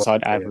Billboards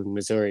Outside Ebbing,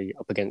 Missouri,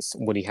 up against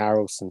Woody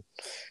Harrelson.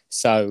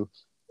 So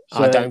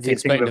I don't think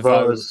splitting the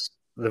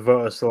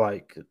voters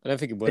like. I don't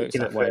think it works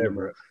that way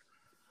anymore.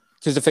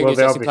 Because the thing is,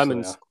 Jesse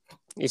Plemons,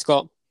 he's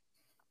got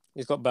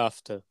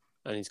BAFTA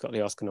and he's got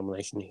the Oscar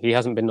nomination. He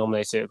hasn't been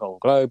nominated at Golden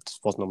Globe,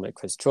 wasn't nominated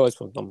Critics' Choice,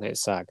 wasn't nominated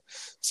SAG.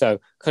 So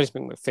Curtis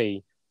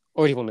McPhee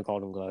already won the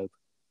Golden Globe.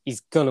 He's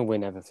gonna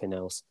win everything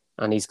else,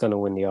 and he's gonna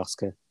win the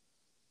Oscar.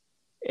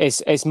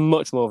 It's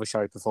much more of a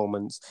showy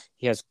performance.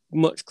 He has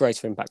much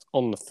greater impact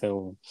on the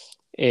film.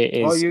 It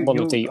is one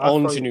of the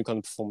ingenue kind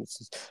of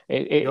performances.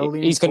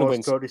 He's going to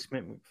win. Cody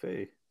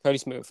Smith-McPhee. Cody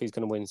Smith-McPhee is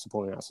going to win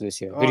supporting actor this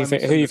year. Who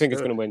do you think is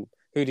going to win?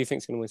 Who do you think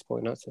is going to win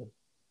supporting actor?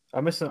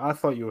 I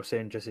thought you were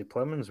saying Jesse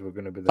Plemons were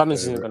going to be the Plemons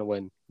isn't going to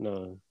win.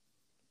 No,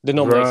 the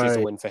nomination is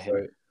a win for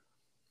him.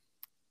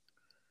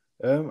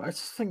 Right. I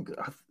just think.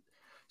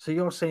 So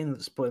you're saying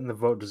that splitting the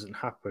vote doesn't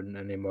happen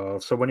anymore.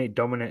 So when it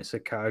dominates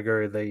a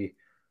category,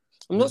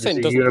 I'm not saying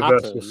it doesn't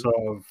happen. Sort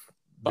of.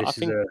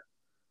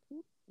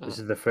 This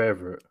is the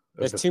favorite.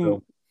 There's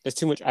too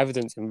much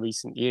evidence in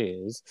recent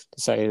years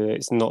to say that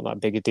it's not that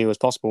big a deal as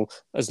possible,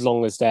 as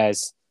long as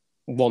there's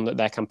one that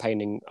they're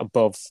campaigning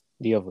above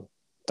the other.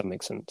 That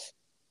makes sense.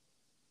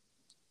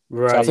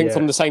 Right. So I think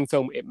from the same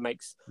film, it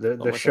makes the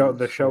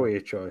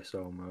showier choice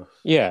almost.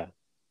 Yeah,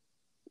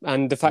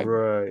 and the fact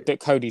that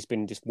Cody's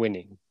been just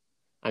winning,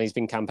 and he's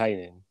been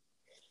campaigning,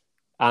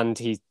 and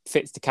he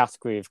fits the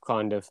category of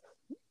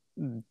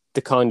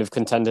the kind of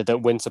contender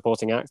that wins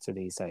supporting actor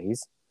these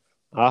days.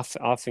 I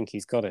think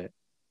he's got it.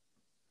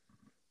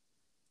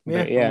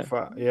 Yeah,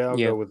 I'll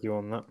go with you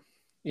on that.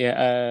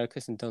 Yeah,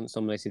 Kirsten Dunst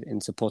nominated in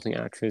supporting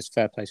actress.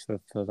 Fair play for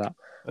that.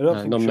 I don't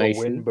think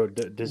nomination. She'll win,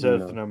 but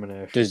deserves the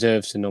nomination.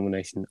 Deserves the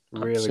nomination.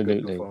 Really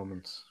absolutely. Good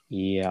performance.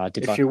 Yeah, I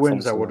did. If she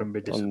wins, I wouldn't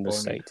be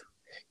disappointed.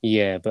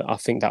 Yeah, but I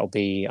think that'll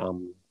be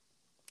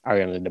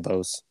Ariana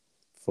DeBose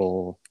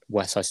for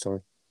West Side Story.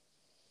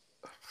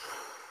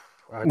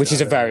 Which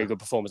is a very good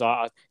performance.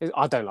 I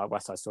don't like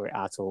West Side Story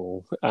at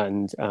all,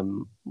 and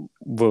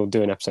we'll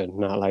do an episode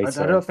on that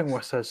later. I don't think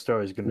West Side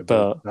Story is going to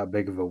be that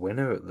big of a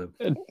winner at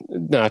the.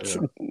 No,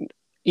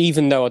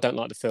 even though I don't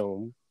like the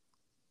film,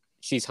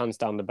 she's hands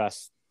down the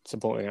best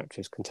supporting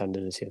actress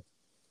contender this year.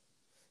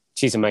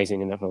 She's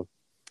amazing in that film.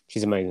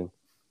 She's amazing.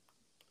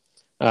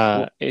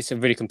 It's a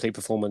really complete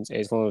performance.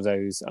 It's one of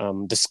those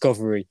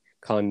discovery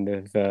kind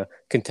of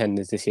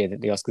contenders this year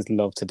that the Oscars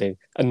love to do.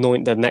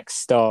 Anoint the next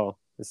star.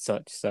 As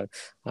such, so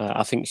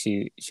I think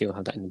she'll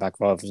have that in the bag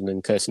rather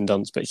than Kirsten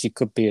Dunst, but she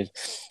could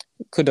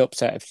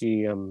upset if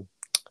she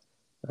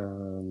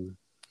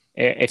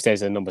if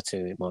there's a number 2,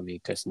 it might be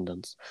Kirsten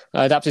Dunst.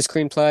 Adapted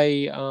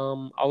screenplay,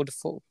 I would have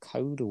thought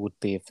Coda would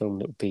be a film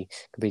that would be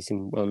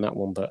competing on that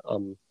one, but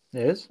it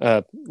is.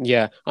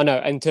 Yeah, I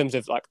know in terms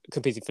of like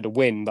competing for the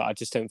win, but I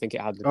just don't think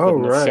it had the good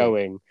enough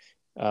showing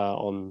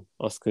on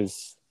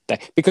Oscars day,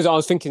 because I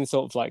was thinking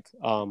sort of like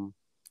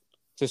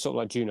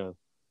Juno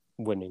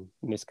winning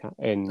in this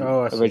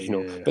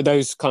original, yeah. But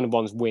those kind of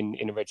ones win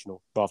in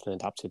original rather than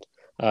adapted.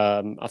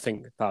 I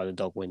think Power of the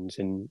Dog wins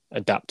in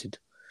adapted,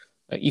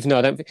 even though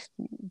I don't think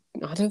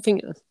I don't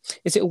think.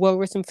 Is it a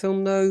well-written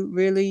film though?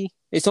 Really,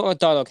 it's not a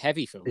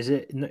dialogue-heavy film. Is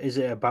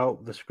it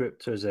about the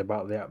script, or is it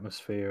about the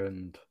atmosphere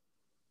and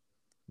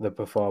the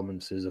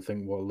performances? I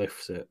think what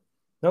lifts it.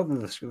 Not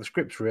that the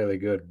script's really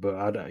good, but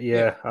I don't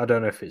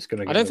know if it's going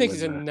to get I don't the think win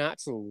it's a there.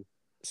 natural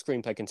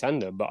screenplay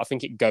contender, but I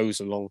think it goes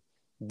along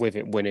with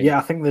it winning. Yeah,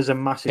 I think there's a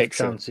massive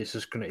picture. chance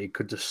it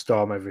could just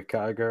storm every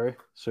category.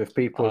 So if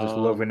people are just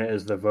loving it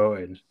as they're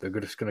voting, they're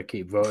just going to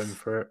keep voting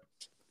for it.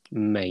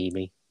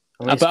 Maybe.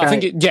 I mean, But I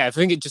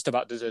think it just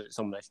about deserves its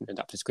nomination in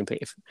adapted screenplay.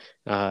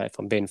 If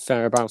I'm being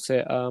fair about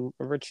it,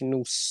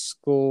 original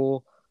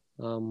score.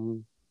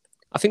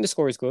 I think the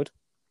score is good.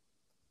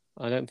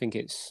 I don't think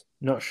it's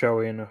not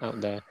showy enough out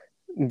there.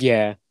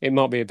 Yeah, it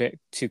might be a bit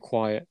too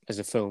quiet as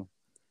a film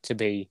to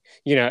be.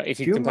 If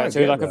you compare it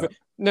to like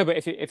no, but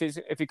if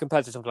you compare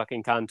it to something like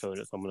Encanto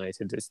that's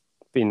nominated, it's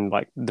been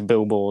like the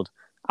Billboard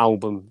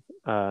album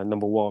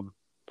 #1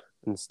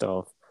 and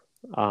stuff.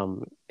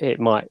 It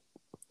might.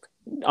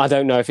 I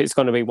don't know if it's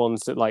going to be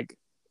ones that like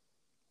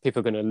people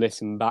are going to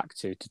listen back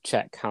to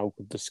check how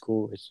good the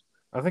score is.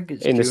 I think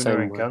it's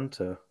Juno and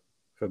Encanto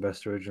for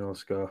best original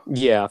score.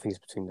 Yeah, I think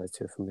it's between those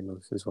two, if I'm being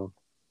honest as well.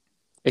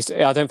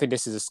 I don't think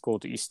this is a score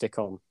that you stick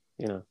on,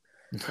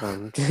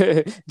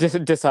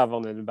 just have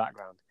on in the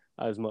background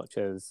as much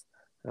as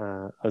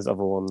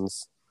other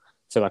ones.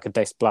 So like a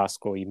Des Blas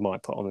score you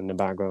might put on in the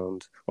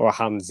background, or a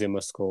Hans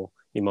Zimmer score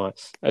you might.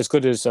 As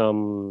good as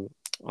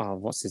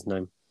what's his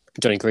name?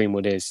 Johnny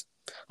Greenwood is.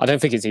 I don't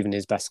think it's even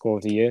his best score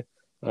of the year.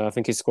 I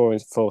think his score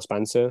for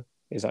Spencer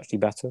is actually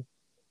better.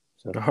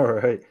 So. All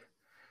right.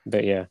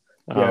 But yeah.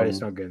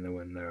 It's not getting the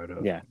win there, I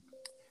don't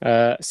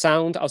think.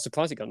 Sound, I was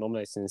surprised it got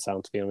nominated in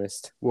Sound, to be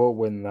honest. We'll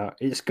win that.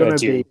 It's going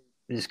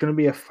to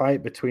be a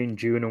fight between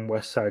Dune and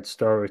West Side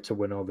Story to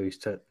win all these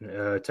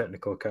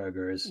technical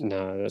categories.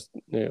 No,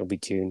 it'll be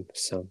Dune,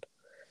 Sound.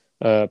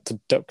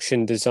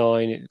 Production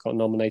design, it got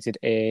nominated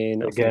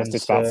in. I think that's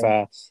just about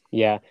fair.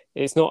 Yeah,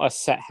 it's not a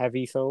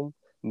set-heavy film,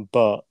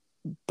 but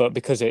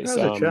because it's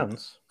a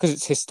chance. Because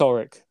it's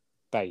historic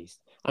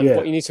based, and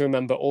what you need to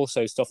remember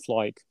also stuff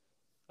like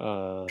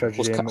no,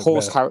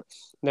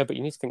 but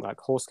you need to think like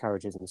horse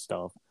carriages and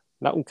stuff.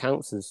 That all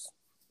counts as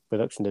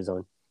production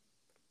design.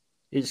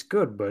 It's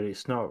good, but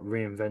it's not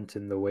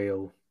reinventing the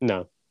wheel.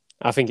 No,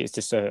 I think it's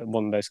just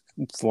one of those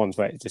ones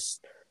where it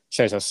just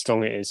shows how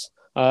strong it is.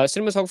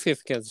 Cinematography, I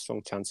think, has a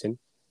strong chance in.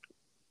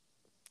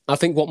 I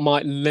think what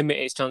might limit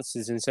its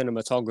chances in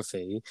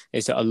cinematography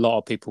is that a lot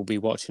of people will be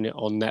watching it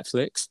on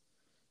Netflix.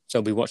 So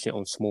they'll be watching it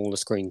on smaller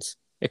screens.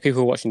 If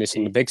people are watching this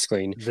on the big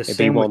screen, the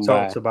same we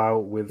talked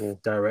about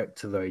with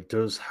director, though, it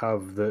does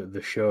have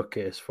the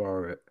showcase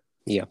for it.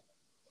 Yeah.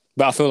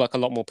 But I feel like a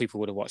lot more people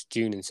would have watched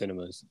Dune in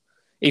cinemas.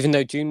 Even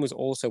though Dune was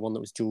also one that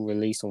was dual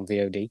release on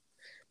VOD.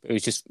 It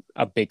was just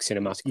a big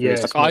cinematic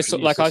release. I saw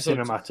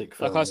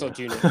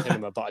Dune in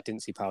cinema, but I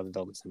didn't see Power of the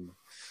Dog in cinema.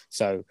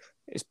 So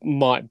it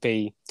might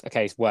be a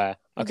case where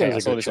I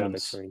saw this on a big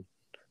screen.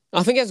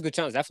 I think it has a good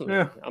chance, definitely.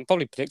 Yeah. I'm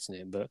probably predicting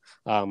it, but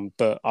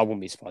I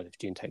wouldn't be surprised if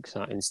Dune takes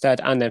that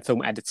instead. And then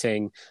film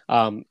editing.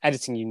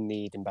 Editing you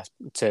need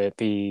to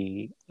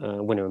be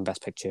a winner in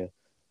Best Picture.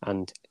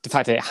 And the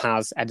fact that it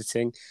has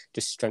editing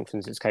just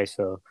strengthens its case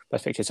for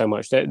Best Picture so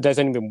much. There's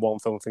only been one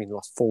film, I think, in the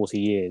last 40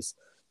 years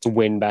to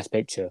win Best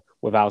Picture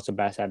without a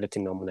Best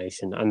Editing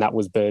nomination, and that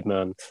was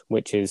Birdman,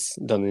 which is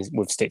done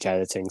with stitch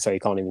editing, so you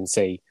can't even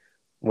see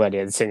where the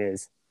editing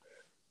is.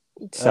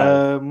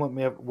 So,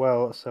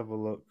 let's have a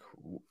look.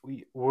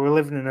 We're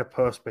living in a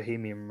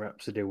post-Bohemian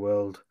Rhapsody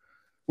world.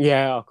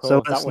 Yeah, of course.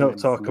 So let's not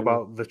talk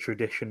about the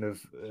tradition of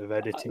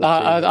editing.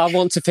 I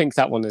want to think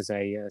that one as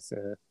a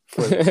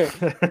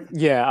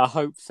yeah, I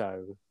hope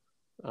so.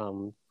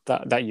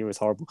 That year was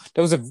horrible.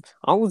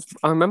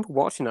 I remember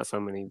watching that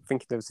ceremony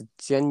thinking there was a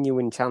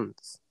genuine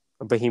chance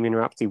of Bohemian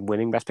Rhapsody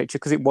winning Best Picture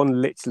because it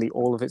won literally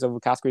all of its other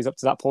categories up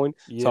to that point.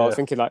 Yeah. So I was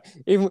thinking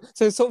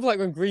it's sort of like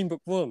when Green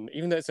Book won,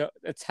 even though it's a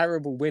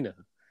terrible winner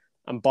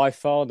and by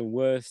far the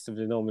worst of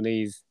the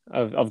nominees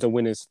of the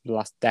winners for the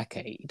last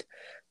decade,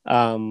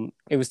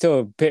 it was still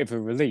a bit of a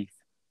relief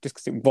just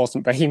because it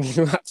wasn't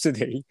Bohemian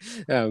Rhapsody.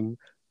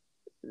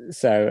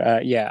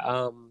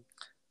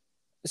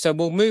 So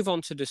we'll move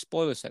on to the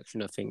spoiler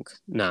section, I think,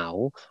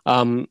 now.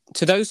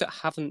 To those that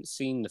haven't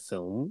seen the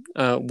film,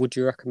 would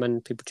you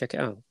recommend people check it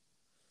out?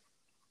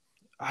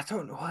 I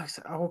don't know. I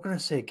was going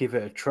to say give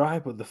it a try,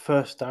 but the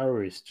first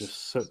hour is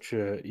just such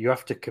a... You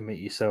have to commit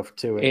yourself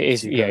to it. It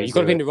is, you've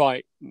got to be in the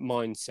right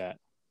mindset.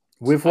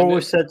 With what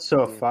we've said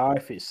so far,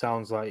 if it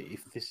sounds like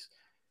if this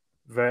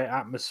very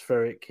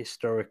atmospheric,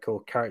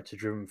 historical,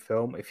 character-driven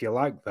film, if you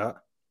like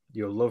that,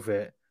 you'll love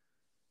it.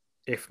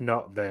 If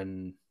not,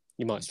 then...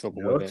 You might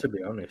struggle with it. To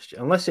be honest.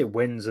 Unless it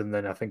wins, and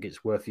then I think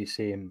it's worth you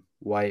seeing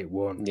why it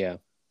won. Yeah.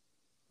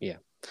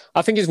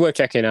 I think it's worth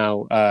checking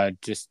out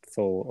just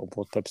for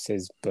award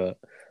purposes. But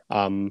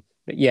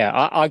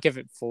I give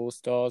it 4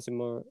 stars in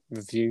my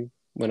review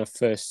when I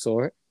first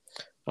saw it,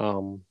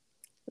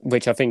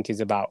 which I think is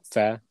about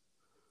fair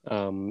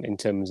in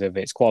terms of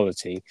its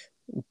quality.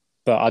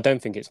 But I don't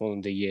think it's one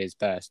of the year's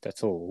best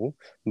at all.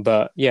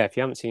 But yeah, if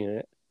you haven't seen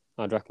it,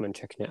 I'd recommend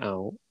checking it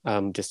out.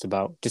 Just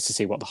to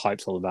see what the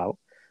hype's all about.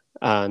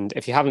 And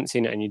if you haven't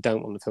seen it and you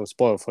don't want the film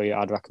spoiled for you,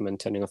 I'd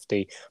recommend turning off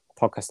the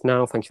podcast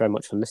now. Thank you very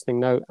much for listening,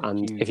 though. Thank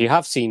And you. if you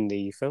have seen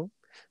the film,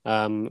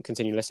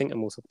 continue listening,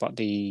 and we'll talk about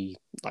the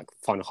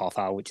final half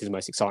hour, which is the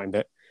most exciting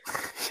bit.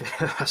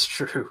 Yeah, that's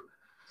true.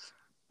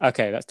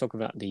 Okay, let's talk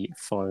about the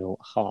final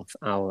half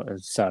hour or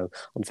so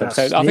on the film.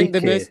 That's So I think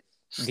the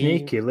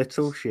sneaky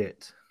little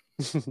shit.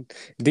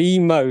 the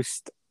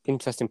most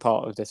interesting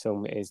part of this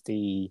film is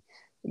the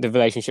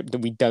relationship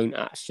that we don't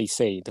actually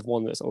see, the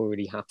one that's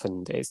already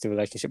happened. It's the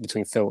relationship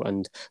between Phil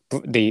and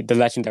the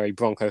legendary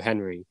Bronco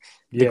Henry,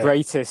 the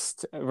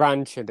greatest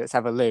rancher that's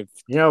ever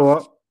lived. You know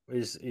what?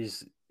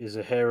 Is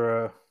a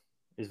hero,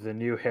 is the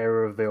new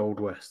hero of the Old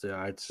West,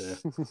 I'd say.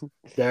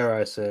 Dare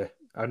I say.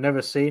 I've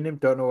never seen him,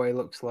 don't know what he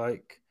looks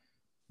like,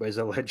 but he's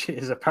a legend.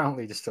 He's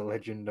apparently just a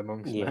legend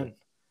amongst men.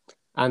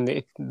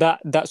 And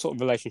that sort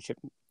of relationship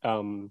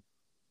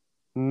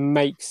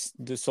makes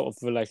the sort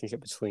of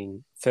relationship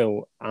between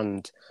Phil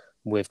and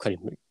with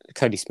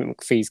Cody Smith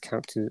McPhee's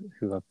character,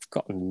 who I've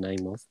forgotten the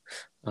name of.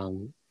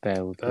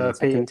 Bear with me a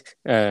second.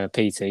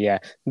 Peter, yeah.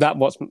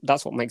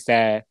 That's what makes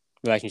their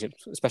relationship,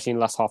 especially in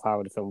the last half hour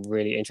of the film,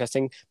 really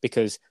interesting,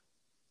 because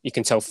you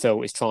can tell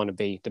Phil is trying to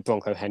be the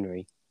Bronco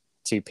Henry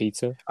to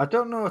Peter. I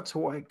don't know to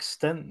what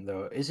extent,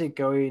 though. Is it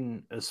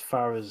going as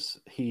far as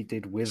he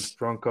did with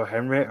Bronco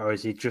Henry, or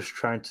is he just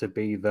trying to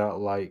be that,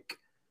 like,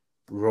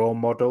 role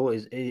model?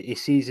 He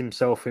sees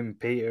himself in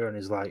Peter and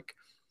is like,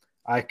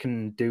 I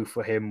can do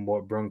for him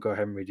what Bronco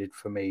Henry did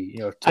for me, you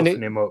know,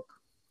 toughen him up.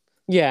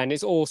 Yeah, and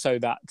it's also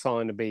that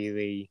trying to be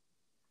the,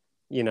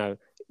 you know,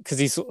 because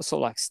he's sort of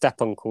like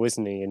step uncle,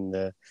 isn't he? In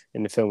the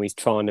film, he's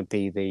trying to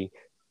be the,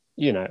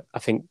 you know, I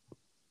think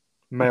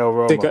male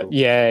role model.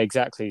 Yeah,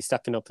 exactly.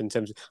 Stepping up in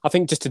terms of, I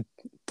think, just to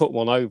put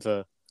one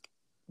over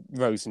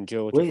Rose and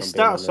George. Well, he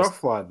starts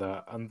off like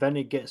that, and then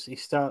he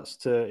starts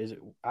to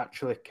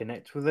actually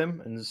connect with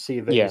him and see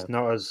that he's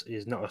not as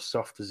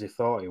soft as he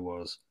thought he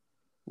was.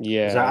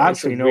 Yeah,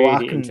 actually, it's a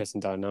really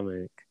interesting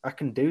dynamic. I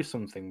can do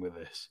something with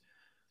this.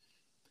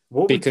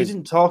 What we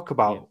didn't talk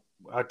about,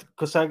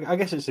 because I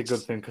guess it's a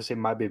good thing because it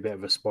might be a bit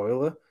of a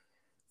spoiler,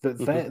 that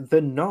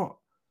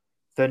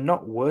they're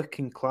not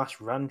working class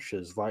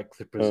ranchers like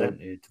they're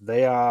presented.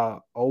 They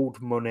are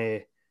old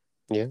money.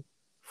 Yeah.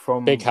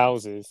 From big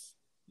houses.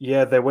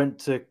 Yeah, they went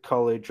to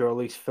college, or at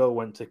least Phil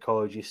went to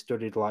college. He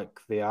studied like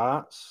the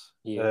arts,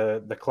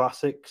 the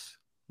classics,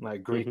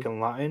 like Greek and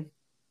Latin.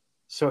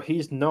 So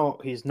he's not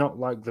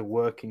like the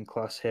working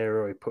class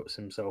hero he puts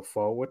himself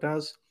forward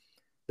as.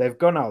 They've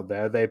gone out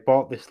there, they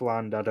bought this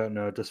land, I don't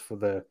know, just for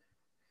the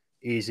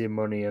easy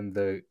money and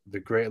the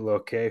great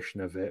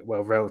location of it.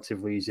 Well,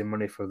 relatively easy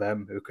money for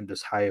them, who can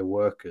just hire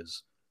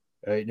workers.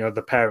 You know,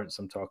 the parents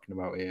I'm talking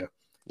about here.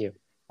 Yeah.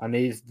 And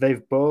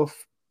they've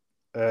both,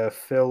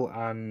 Phil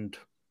and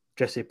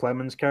Jesse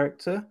Plemons'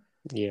 character,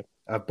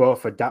 are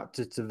both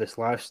adapted to this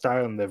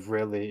lifestyle, and they've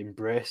really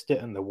embraced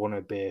it, and they want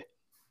to be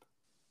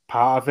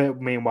part of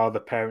it. Meanwhile, the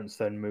parents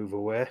then move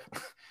away,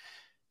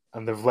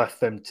 and they've left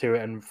them to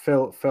it. And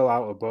Phil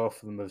out of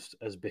both of them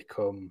has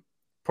become,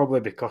 probably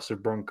because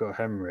of Bronco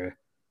Henry,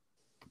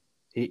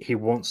 he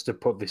wants to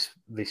put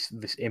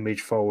this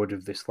image forward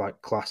of this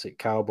like classic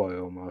cowboy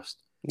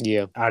almost.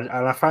 Yeah, and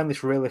I find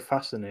this really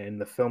fascinating.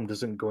 The film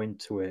doesn't go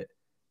into it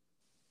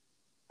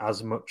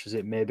as much as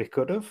it maybe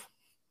could have.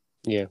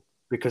 Yeah.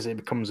 Because it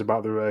becomes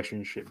about the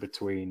relationship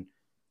between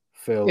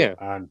Phil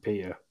and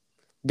Peter.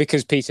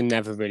 Because Peter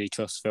never really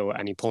trusts Phil at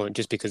any point,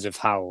 just because of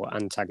how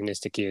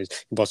antagonistic he is.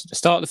 He was at the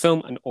start of the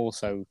film and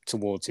also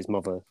towards his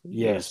mother.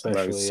 Yeah,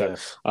 especially.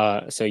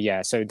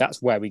 Rose. So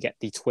that's where we get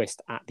the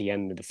twist at the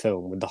end of the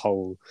film with the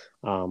whole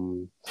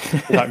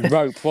like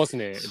rope,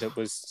 wasn't it? That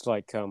was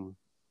like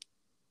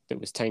that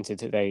was tainted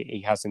that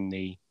he has in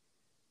the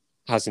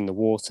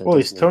water. Well,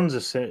 there's tons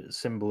of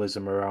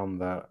symbolism around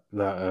that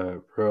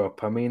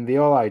rope. I mean, the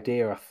whole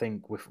idea, I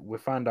think, we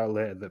find out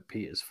later that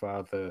Peter's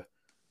father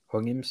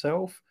hung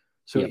himself.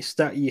 So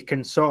you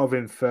can sort of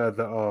infer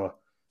that,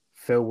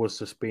 Phil was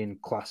just being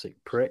classic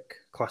prick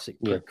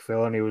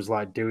Phil, and he was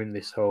like doing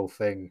this whole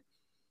thing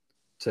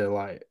to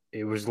like,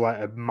 it was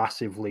like a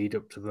massive lead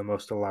up to the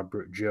most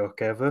elaborate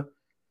joke ever.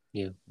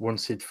 Yeah.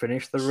 Once he'd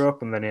finished the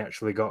rope, and then he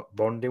actually got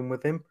bonding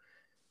with him.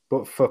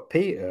 But for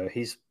Peter,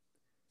 he's,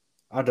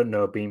 I don't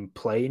know, been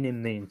playing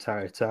him the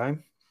entire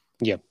time.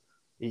 Yeah.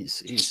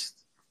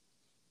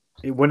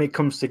 When it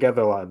comes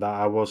together like that,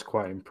 I was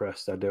quite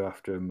impressed, I do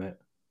have to admit.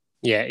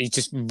 Yeah, he's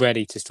just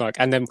ready to strike.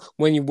 And then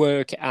when you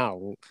work it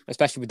out,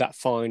 especially with that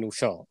final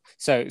shot,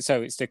 so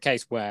it's the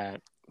case where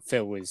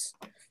Phil was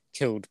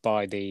killed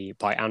by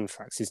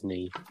anthrax, isn't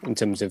he? In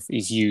terms of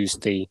he's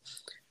used the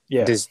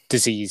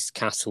diseased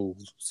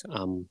cattle's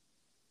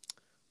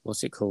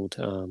what's it called?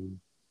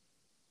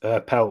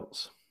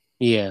 Pelts.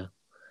 Yeah.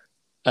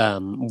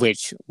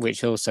 Which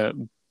also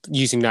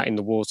using that in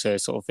the water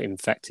sort of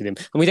infected him.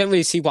 And we don't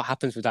really see what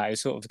happens with that.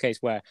 It's sort of the case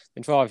where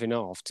they're driving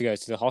off to go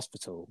to the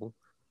hospital.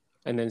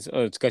 and then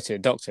to go to the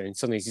doctor, and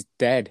suddenly he's just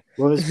dead.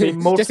 Well, there's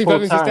been Jesse multiple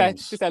Plemons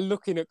times just there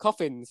looking at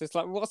coffins. It's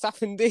like, what's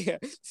happened here?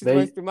 This is the they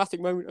most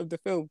dramatic moment of the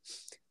film.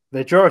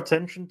 they draw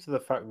attention to the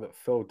fact that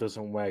Phil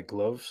doesn't wear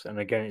gloves, and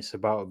again, it's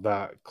about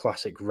that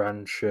classic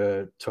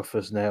rancher, tough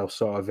as nails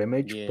sort of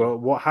image. Yeah. But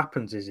what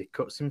happens is he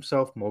cuts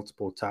himself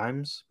multiple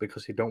times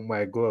because he don't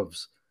wear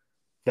gloves.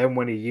 Then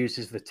when he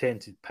uses the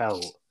tainted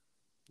pelt,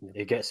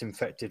 he gets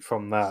infected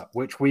from that,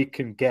 which we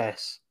can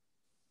guess.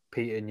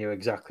 Peter knew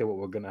exactly what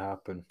was going to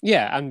happen.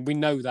 Yeah, and we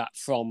know that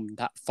from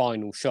that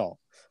final shot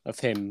of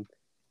him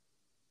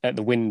at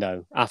the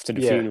window after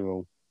the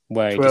funeral,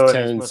 where he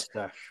just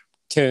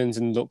turns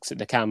and looks at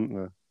the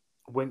camera.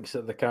 Winks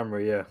at the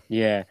camera, yeah.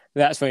 Yeah,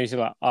 that's when he's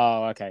like,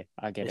 oh, okay,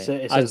 I get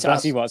it. I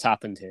see what's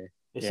happened here.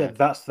 He said,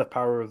 that's the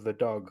power of the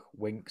dog,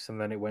 winks, and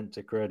then it went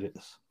to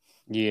credits.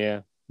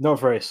 Yeah. Not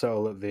very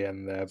subtle at the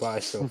end there, but I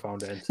still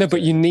found it entertaining. No,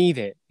 but you need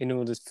it in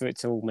order for it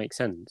to all make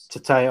sense. To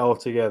tie it all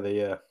together,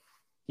 yeah.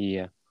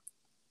 Yeah.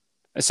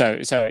 So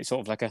it's sort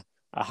of like a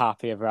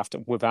happy ever after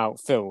without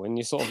Phil, and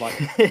you're sort of like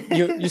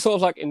you're sort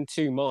of like in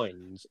two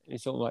minds. You're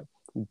sort of like,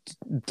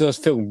 does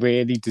Phil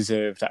really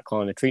deserve that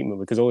kind of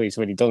treatment? Because all he's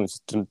really done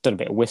is done a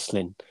bit of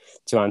whistling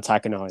to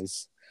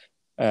antagonise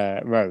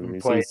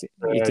Rose.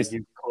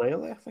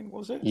 Ukulele, I think,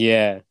 was it?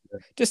 Yeah,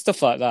 just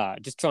stuff like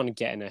that. Just trying to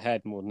get in her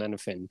head more than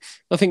anything.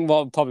 I think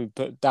what I'd probably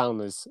put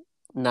down as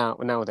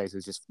nowadays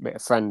is just a bit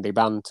of friendly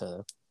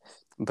banter.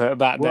 But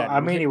back then, I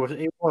mean, he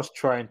was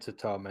trying to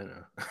torment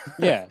her.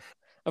 Yeah,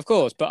 of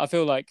course. But I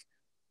feel like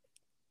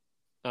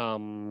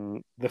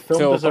the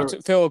film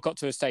Phil got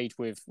to a stage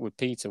with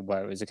Peter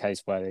where it was a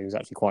case where he was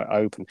actually quite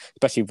open,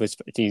 especially if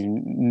he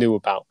knew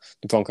about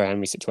the Bronco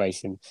Henry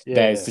situation.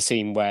 There's the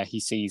scene where he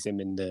sees him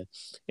in the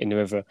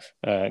river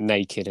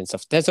naked and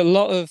stuff. There's a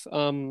lot of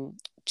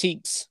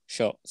cheeks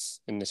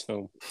shots in this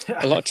film.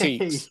 A lot of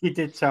cheeks. You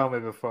did tell me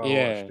before I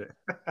watched it.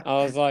 I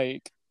was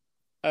like,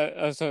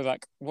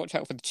 watch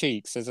out for the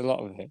cheeks. There's a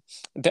lot of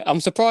it. I'm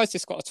surprised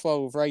it's got a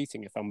 12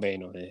 rating, if I'm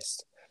being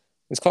honest.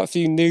 There's quite a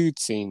few nude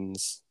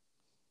scenes.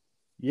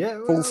 Yeah,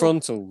 full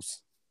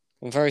frontals.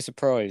 I'm very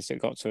surprised it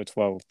got to a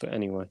 12, but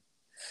anyway,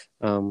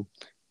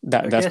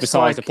 that's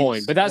besides the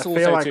point. But that's I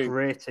feel like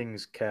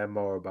ratings care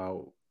more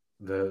about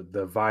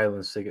the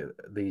violence they get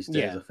these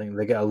days. Yeah. I think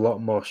they get a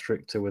lot more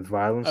stricter with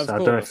violence. I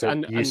don't know if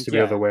it used to be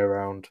the other way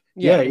around.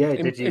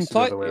 It did used to be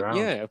the other way around.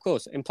 Yeah, of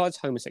course. Implied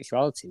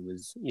homosexuality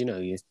was, you're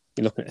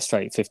looking at a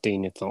straight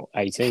 15, if not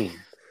 18,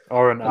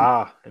 or an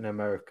R in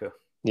America.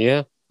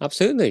 Yeah,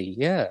 absolutely.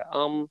 Yeah.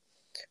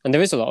 And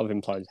there is a lot of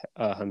implied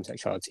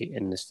homosexuality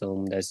in this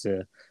film. There's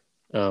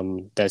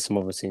some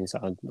other scenes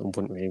that I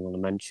wouldn't really want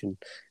to mention.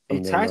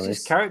 He ties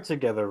his character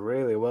together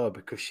really well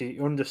because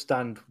you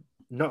understand.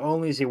 Not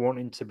only is he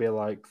wanting to be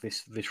like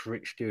this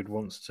rich dude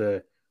wants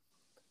to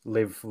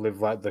live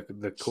like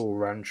the cool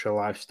rancher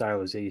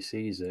lifestyle as he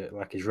sees it,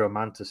 like he's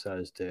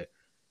romanticized it,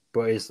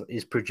 but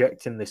he's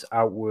projecting this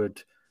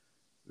outward,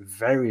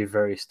 very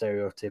very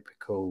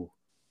stereotypical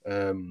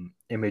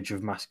image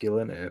of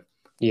masculinity.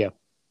 Yeah.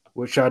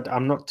 Which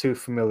I'm not too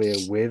familiar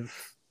with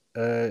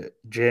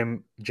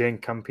Jane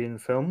Campion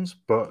films,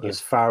 but as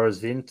far as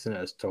the internet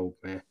has told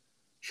me,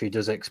 she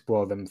does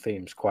explore them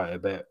themes quite a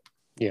bit.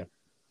 Yeah,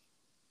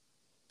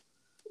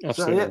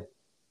 absolutely.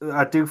 So,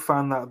 I do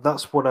find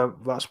that's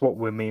what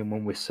we mean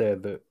when we say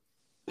that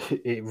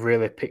it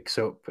really picks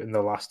up in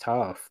the last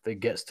half. That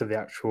gets to the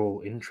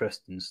actual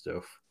interesting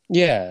stuff.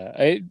 Yeah,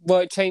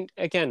 it changed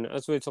again,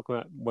 as we were talking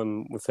about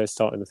when we first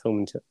started the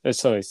film.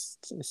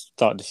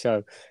 Started the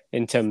show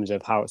in terms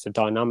of how it's a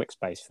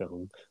dynamics-based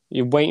film.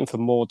 You're waiting for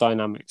more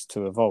dynamics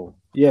to evolve.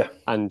 Yeah,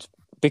 and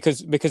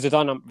because the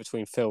dynamic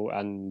between Phil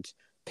and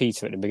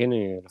Peter at the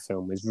beginning of the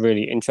film is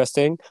really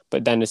interesting,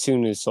 but then as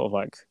soon as sort of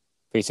like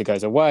Peter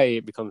goes away,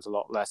 it becomes a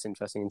lot less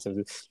interesting in terms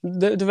of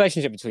the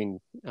relationship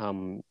between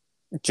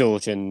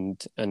George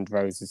and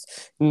Rose is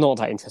not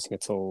that interesting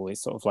at all.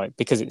 It's sort of like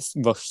because it's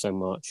rushed so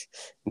much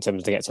in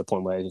terms of to get to a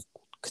point where it's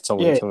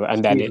consoling each other,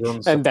 and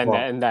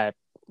then they're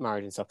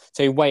married and stuff.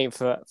 So you're waiting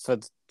for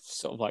sort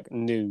of like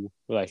new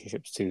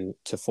relationships to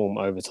form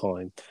over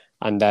time,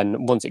 and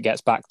then once it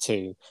gets back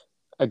to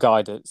a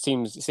guy that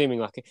seeming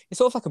like it's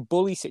sort of like a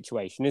bully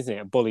situation, isn't it?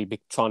 A bully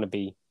trying to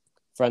be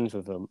friends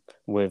with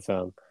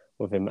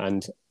him,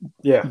 and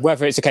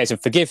whether it's a case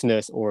of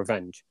forgiveness or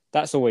revenge,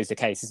 that's always the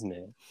case, isn't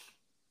it?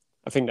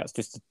 I think that's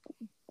just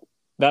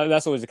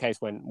that's always the case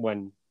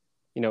when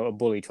a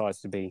bully tries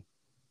to be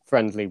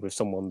friendly with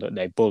someone that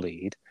they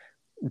bullied.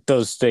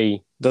 Does the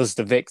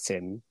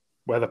victim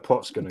where the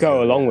plot's going to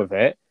go along with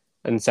it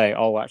and say,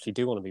 "Oh, I actually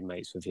do want to be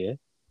mates with you,"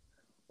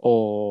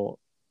 or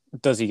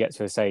does he get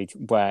to a stage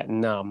where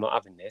no, I'm not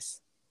having this.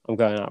 I'm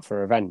going out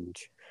for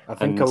revenge. I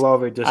think a lot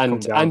of it does come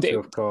down to,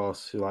 of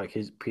course, like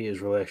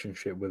Peter's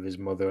relationship with his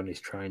mother, and he's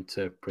trying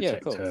to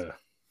protect her.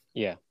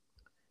 Yeah.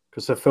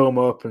 Because the film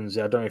opens,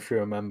 I don't know if you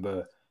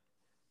remember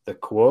the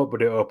quote,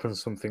 but it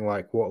opens something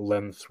like, "What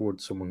lengths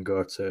would someone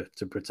go to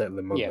protect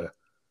the mother?" Yeah.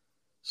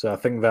 So I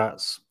think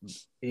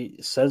he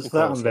says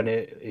that, and then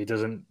he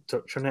doesn't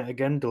touch on it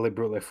again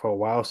deliberately for a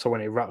while. So when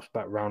it wraps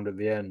back round at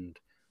the end,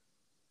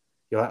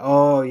 you're like,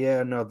 oh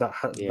yeah, no,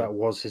 Yeah. that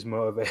was his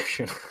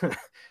motivation.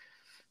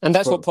 And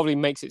that's what But probably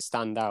makes it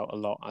stand out a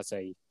lot as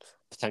a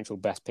potential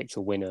Best Picture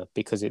winner,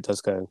 because it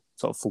does go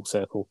sort of full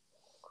circle.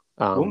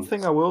 one Um,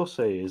 thing I will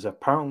say is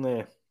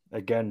apparently,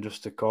 again,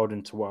 just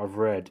according to what I've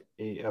read,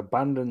 it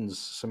abandons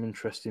some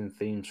interesting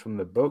themes from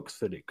the books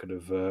that it could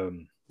have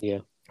yeah.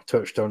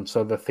 touched on.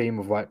 So the theme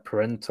of like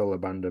parental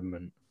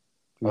abandonment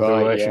or the Right.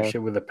 Yeah.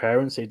 relationship with the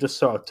parents, it just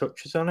sort of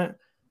touches on it.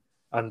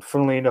 And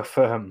funnily enough,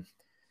 I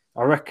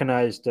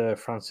recognised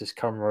Frances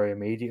Conroy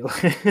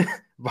immediately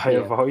by her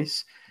Yeah.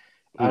 voice.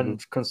 Hmm.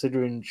 And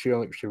considering she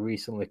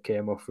recently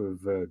came off of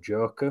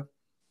Joker,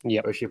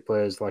 Yep. where she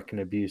plays like an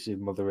abusive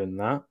mother in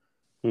that,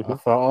 I Hmm.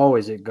 thought, oh,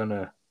 is it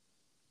gonna?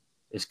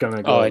 It's gonna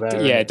Oh, go there,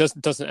 and yeah. It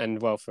doesn't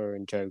end well for her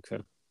in Joker.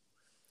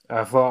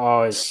 I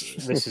thought, oh,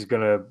 this is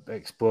gonna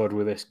explode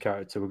with this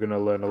character. We're gonna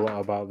learn a lot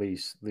about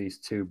these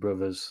two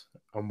brothers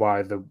and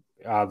why they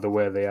are the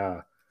way they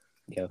are.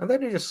 Yeah. And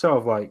then it just sort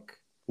of like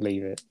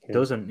Leave it. Yeah.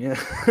 doesn't,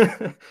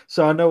 yeah.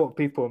 So I know what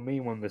people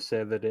mean when they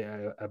say that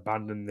it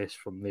abandoned this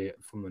from the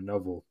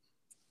novel,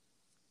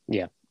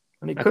 Yeah.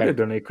 and it could Okay. have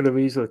done. It could have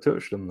easily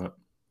touched on that.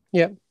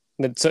 Yeah.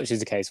 But such is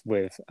the case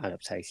with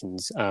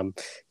adaptations.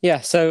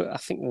 Yeah. So I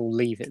think we'll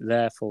leave it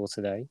there for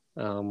today.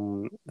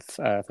 Thank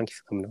you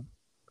for coming on.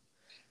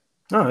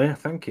 Oh yeah,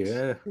 thank you.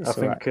 Yeah, I It's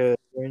all right. think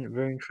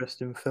very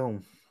interesting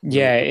film.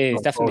 Yeah, it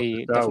is Got forward to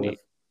definitely start with.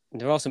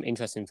 there are some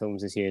interesting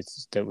films this year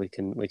that we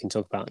can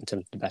talk about in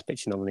terms of the best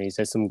picture nominees.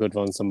 There's some good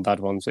ones, some bad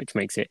ones, which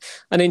makes it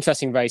an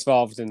interesting race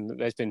rather than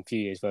there's been a few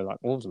years where like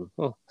all of them,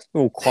 oh,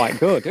 they're all quite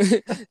good.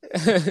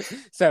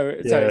 So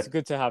Yeah, it's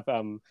good to have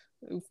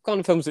kind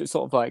of films that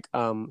sort of like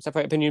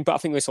separate opinion, but I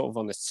think we're sort of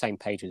on the same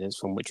page with this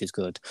one, which is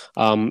good.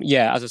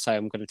 Yeah, as I say,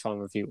 I'm going to try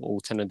and review all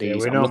 10 of yeah.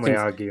 these. We I'm normally looking,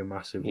 argue yeah.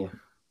 massively.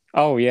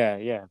 Oh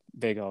yeah,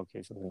 big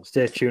argues.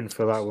 Stay tuned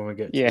for that when we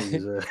get to Yeah,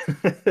 these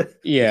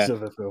yeah. these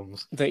other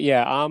films. But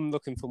yeah, I'm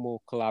looking for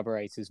more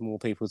collaborators, more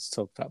people to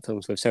talk about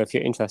films with. So if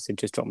you're interested,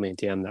 just drop me a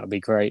DM. That would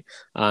be great.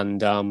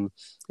 And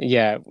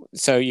yeah,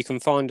 so you can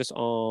find us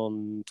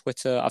on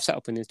Twitter. I've set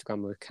up an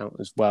Instagram account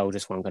as well,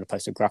 just where I'm going to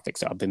post the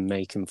graphics that I've been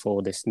making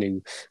for this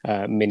new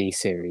mini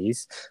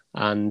series.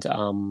 And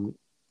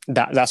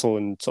that's all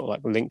in sort of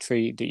like the link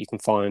tree that you can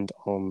find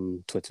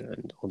on Twitter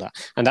and all that.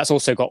 And that's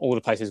also got all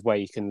the places where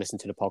you can listen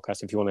to the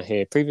podcast if you want to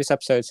hear previous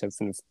episodes, so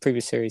from the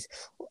previous series,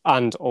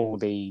 and all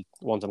the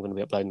ones I'm going to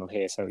be uploading on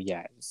here. So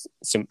yeah,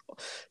 some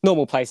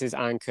normal places: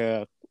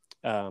 Anchor,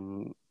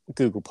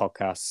 Google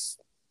Podcasts,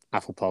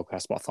 Apple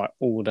Podcasts, Spotify,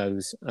 all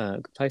those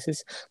good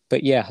places.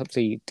 But yeah,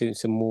 hopefully do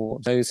some more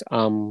of those.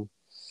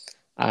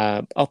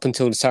 Up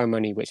until the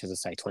ceremony, which, as I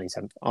say,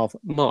 27th of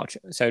March.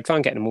 So try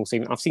and get them all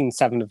seen. I've seen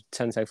 7 of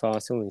 10 so far. I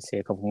still need to see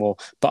a couple more,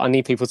 but I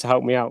need people to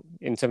help me out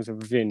in terms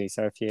of reviewing these.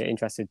 So if you're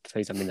interested,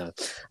 please let me know.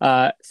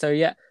 So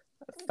yeah,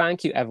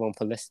 thank you everyone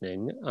for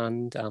listening,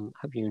 and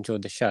hope you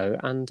enjoyed the show.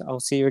 And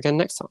I'll see you again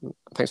next time.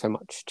 Thanks very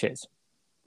much. Cheers.